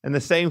people. And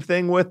the same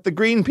thing with the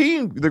green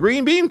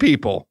bean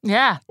people.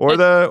 Yeah. Or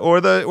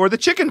the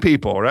chicken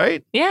people,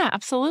 right? Yeah,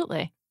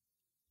 absolutely.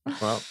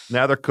 Well,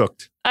 now they're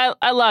cooked.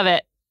 I love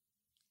it.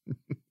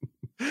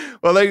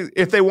 Well,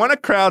 if they want to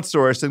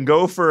crowdsource and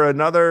go for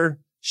another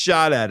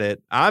shot at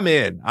it, I'm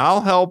in. I'll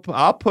help.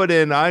 I'll put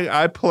in.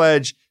 I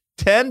pledge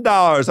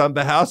 $10 on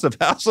behalf of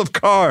House of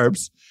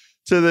Carbs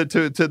to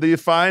the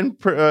fine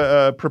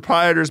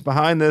proprietors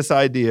behind this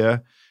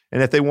idea.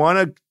 And if they want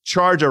to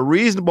charge a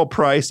reasonable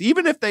price,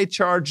 even if they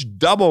charge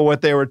double what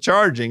they were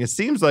charging, it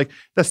seems like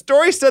the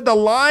story said the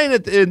line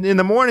in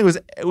the morning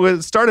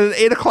was started at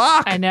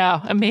 8:00. I know,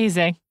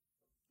 amazing.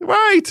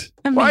 Right?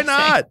 Amazing. Why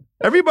not?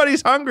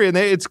 Everybody's hungry, and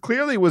it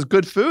clearly was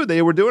good food.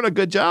 They were doing a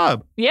good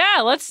job.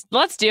 Yeah, let's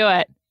do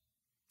it.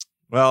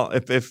 Well,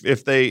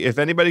 if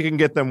anybody can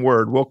get them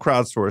word, we'll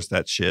crowdsource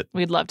that shit.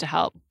 We'd love to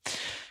help.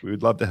 We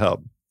would love to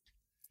help.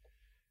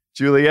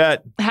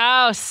 Juliet.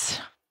 House.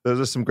 Those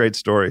are some great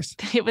stories.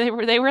 They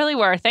really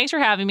were. Thanks for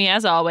having me,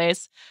 as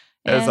always.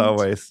 As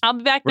always. I'll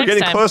be back next time. We're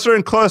getting closer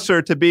and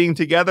closer to being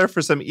together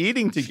for some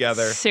eating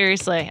together.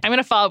 Seriously. I'm going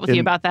to follow up with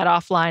you about that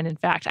offline, in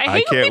fact. I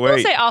hate when people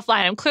say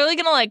offline. I'm clearly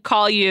going to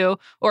call you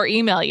or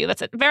email you.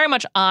 That's very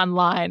much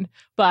online,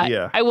 but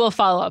I will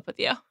follow up with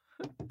you.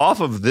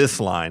 Off of this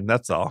line,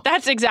 that's all.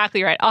 That's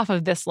exactly right. Off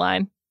of this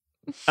line.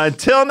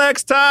 Until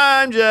next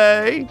time,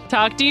 Jay.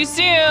 Talk to you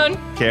soon.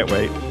 Can't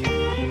wait.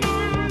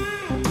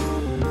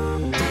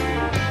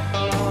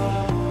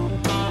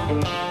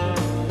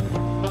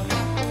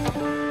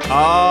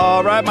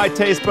 All right, my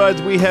taste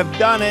buds, we have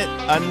done it.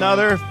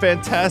 Another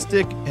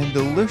fantastic and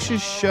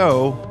delicious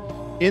show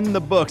in the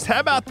books.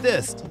 How about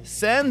this?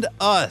 Send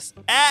us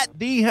at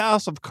the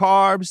House of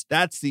Carbs.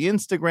 That's the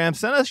Instagram.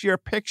 Send us your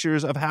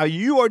pictures of how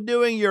you are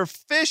doing your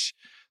fish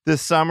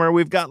this summer.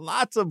 We've got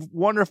lots of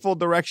wonderful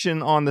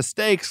direction on the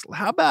steaks.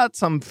 How about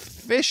some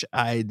fish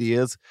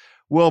ideas?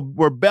 Well,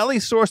 we're belly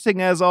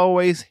sourcing as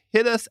always.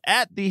 Hit us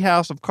at the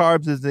House of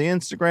Carbs is the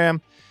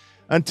Instagram.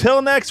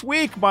 Until next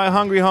week, my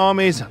hungry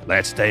homies,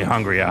 let's stay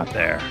hungry out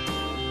there.